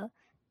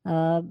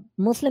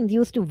Muslims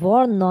used to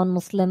warn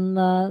non-Muslim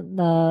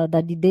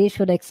that they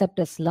should accept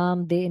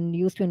Islam. They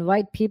used to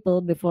invite people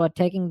before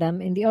attacking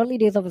them in the early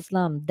days of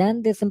Islam.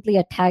 Then they simply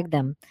attack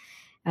them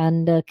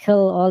and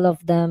kill all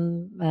of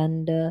them,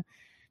 and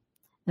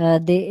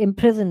they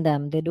imprison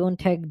them. They don't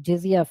take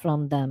jizya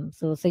from them.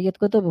 So Sayyid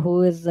Qutb,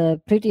 who is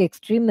a pretty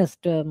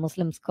extremist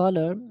Muslim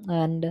scholar,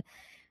 and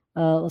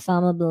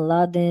Osama bin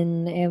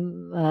Laden,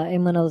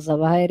 Ayman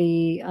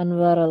al-Zawahiri,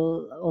 Anwar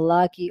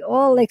al-Awlaki,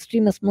 all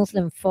extremist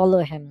Muslims follow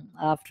him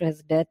after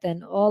his death,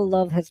 and all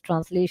love his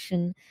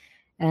translation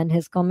and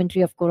his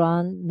commentary of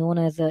Quran, known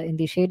as In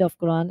the Shade of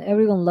Quran.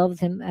 Everyone loves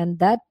him, and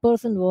that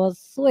person was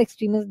so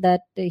extremist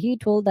that he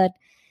told that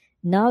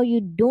now you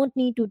don't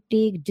need to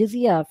take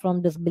jizya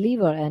from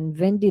disbeliever, and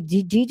when the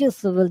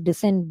Jesus will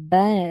descend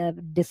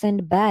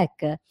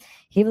back,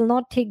 he will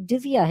not take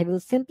jizya. He will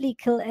simply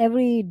kill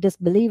every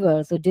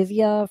disbeliever. So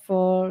jizya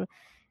for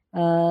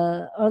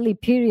early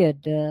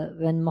period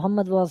when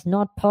Muhammad was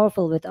not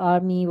powerful with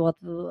army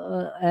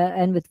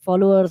and with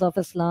followers of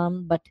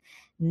Islam, but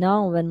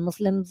now when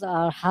Muslims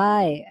are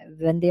high,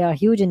 when they are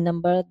huge in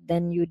number,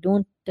 then you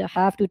don't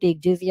have to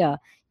take jizya.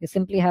 You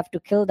simply have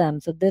to kill them.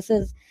 So this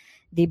is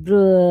the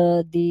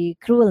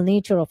cruel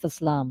nature of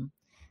Islam.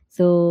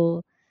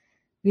 So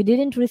we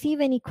didn't receive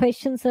any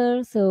questions,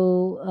 sir.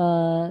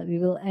 So we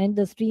will end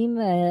the stream.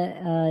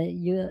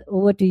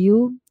 Over to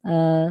you.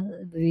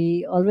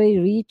 We already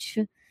reach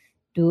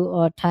to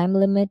our time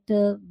limit,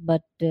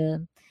 but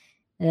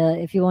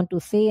if you want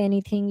to say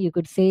anything, you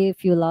could say a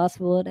few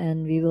last words,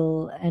 and we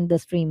will end the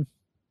stream.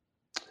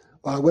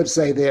 Well, I would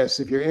say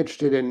this: if you're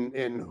interested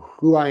in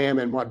who I am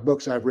and what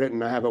books I've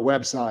written, I have a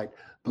website,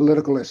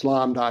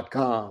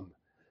 politicalislam.com.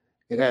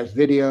 It has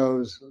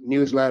videos,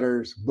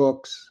 newsletters,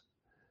 books.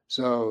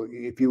 So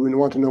if you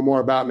want to know more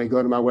about me,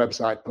 go to my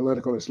website,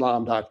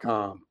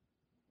 politicalislam.com.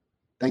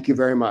 Thank you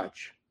very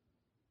much.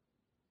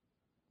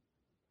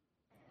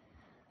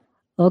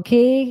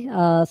 Okay,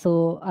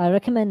 so I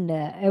recommend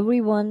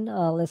everyone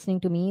listening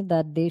to me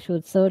that they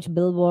should search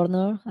Bill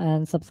Warner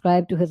and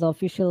subscribe to his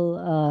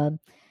official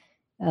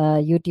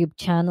YouTube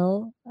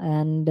channel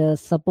and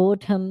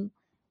support him.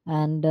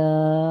 And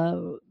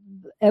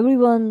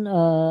everyone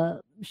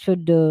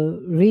should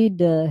read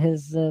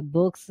his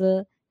books.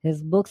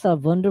 His books are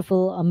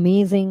wonderful,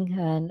 amazing,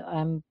 and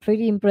I'm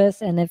pretty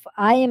impressed. And if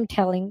I am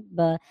telling,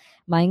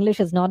 my English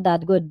is not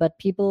that good, but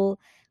people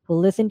who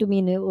listen to me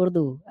in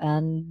Urdu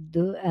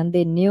and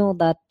they knew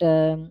that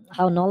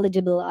how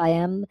knowledgeable I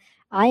am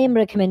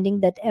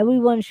recommending that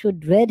everyone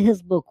should read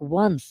his book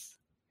once,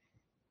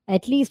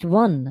 at least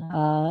one.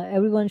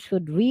 Everyone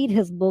should read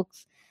his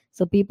books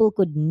so people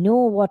could know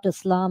what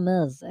Islam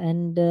is.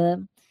 And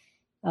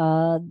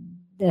uh,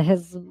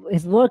 his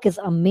work is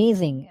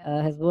amazing.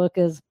 His work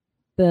is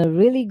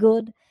really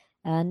good,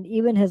 and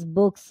even his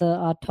books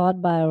are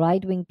taught by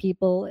right wing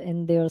people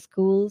in their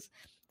schools,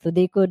 so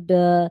they could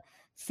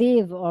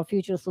save our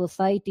future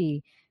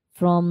society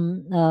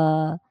from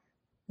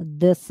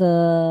this.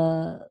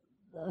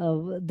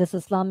 This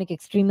Islamic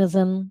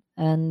extremism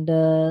and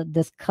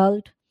this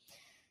cult.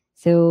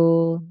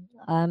 So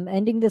I'm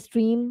ending the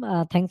stream.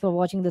 Thanks for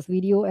watching this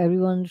video.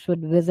 Everyone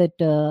should visit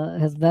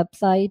his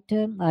website.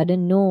 I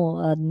didn't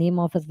know the name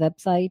of his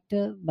website,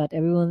 but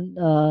everyone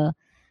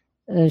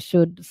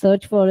should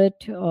search for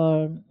it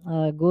or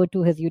go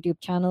to his YouTube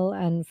channel,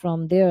 and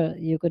from there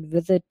you could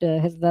visit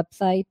his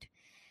website.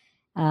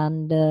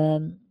 And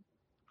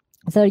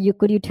sir,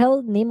 could you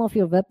tell name of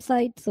your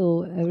website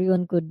so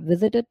everyone could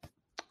visit it?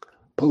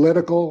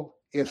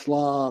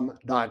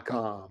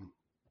 politicalislam.com.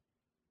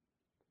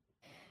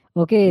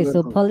 Okay,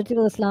 so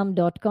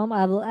politicalislam.com.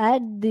 I will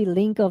add the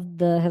link of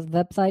his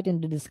website in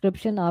the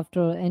description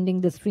after ending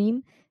the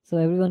stream, so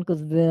everyone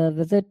could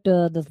visit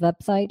this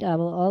website. I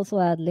will also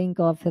add link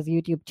of his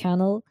YouTube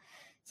channel,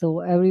 so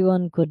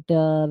everyone could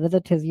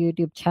visit his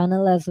YouTube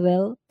channel as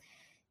well.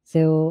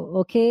 So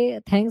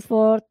okay, thanks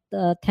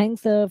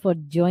sir for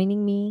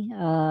joining me.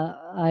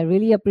 I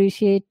really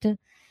appreciate,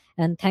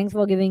 and thanks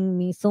for giving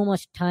me so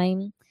much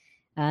time.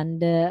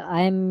 And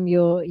I'm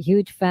your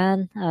huge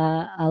fan.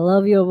 I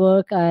love your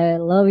work. I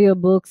love your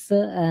books,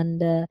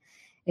 and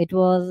it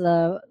was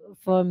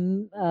for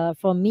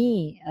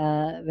me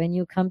when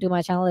you come to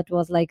my channel, it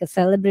was like a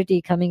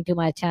celebrity coming to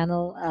my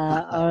channel,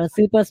 or a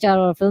superstar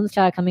or a film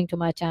star coming to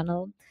my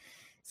channel.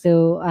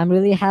 So I'm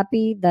really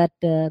happy that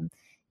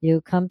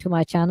you come to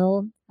my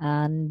channel.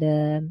 And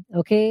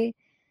okay,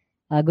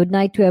 good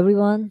night to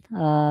everyone.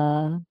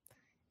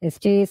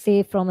 Stay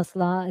safe from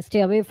Islam. Stay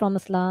away from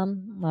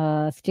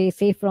Islam. Stay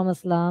safe from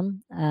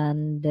Islam.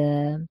 And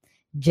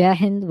Jai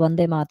Hind,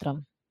 Vande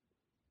Matram.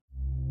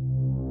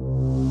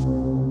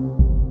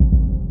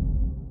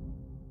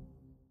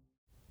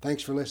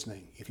 Thanks for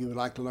listening. If you would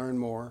like to learn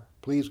more,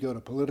 please go to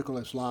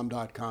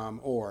politicalislam.com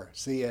or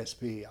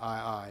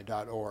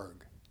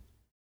cspii.org.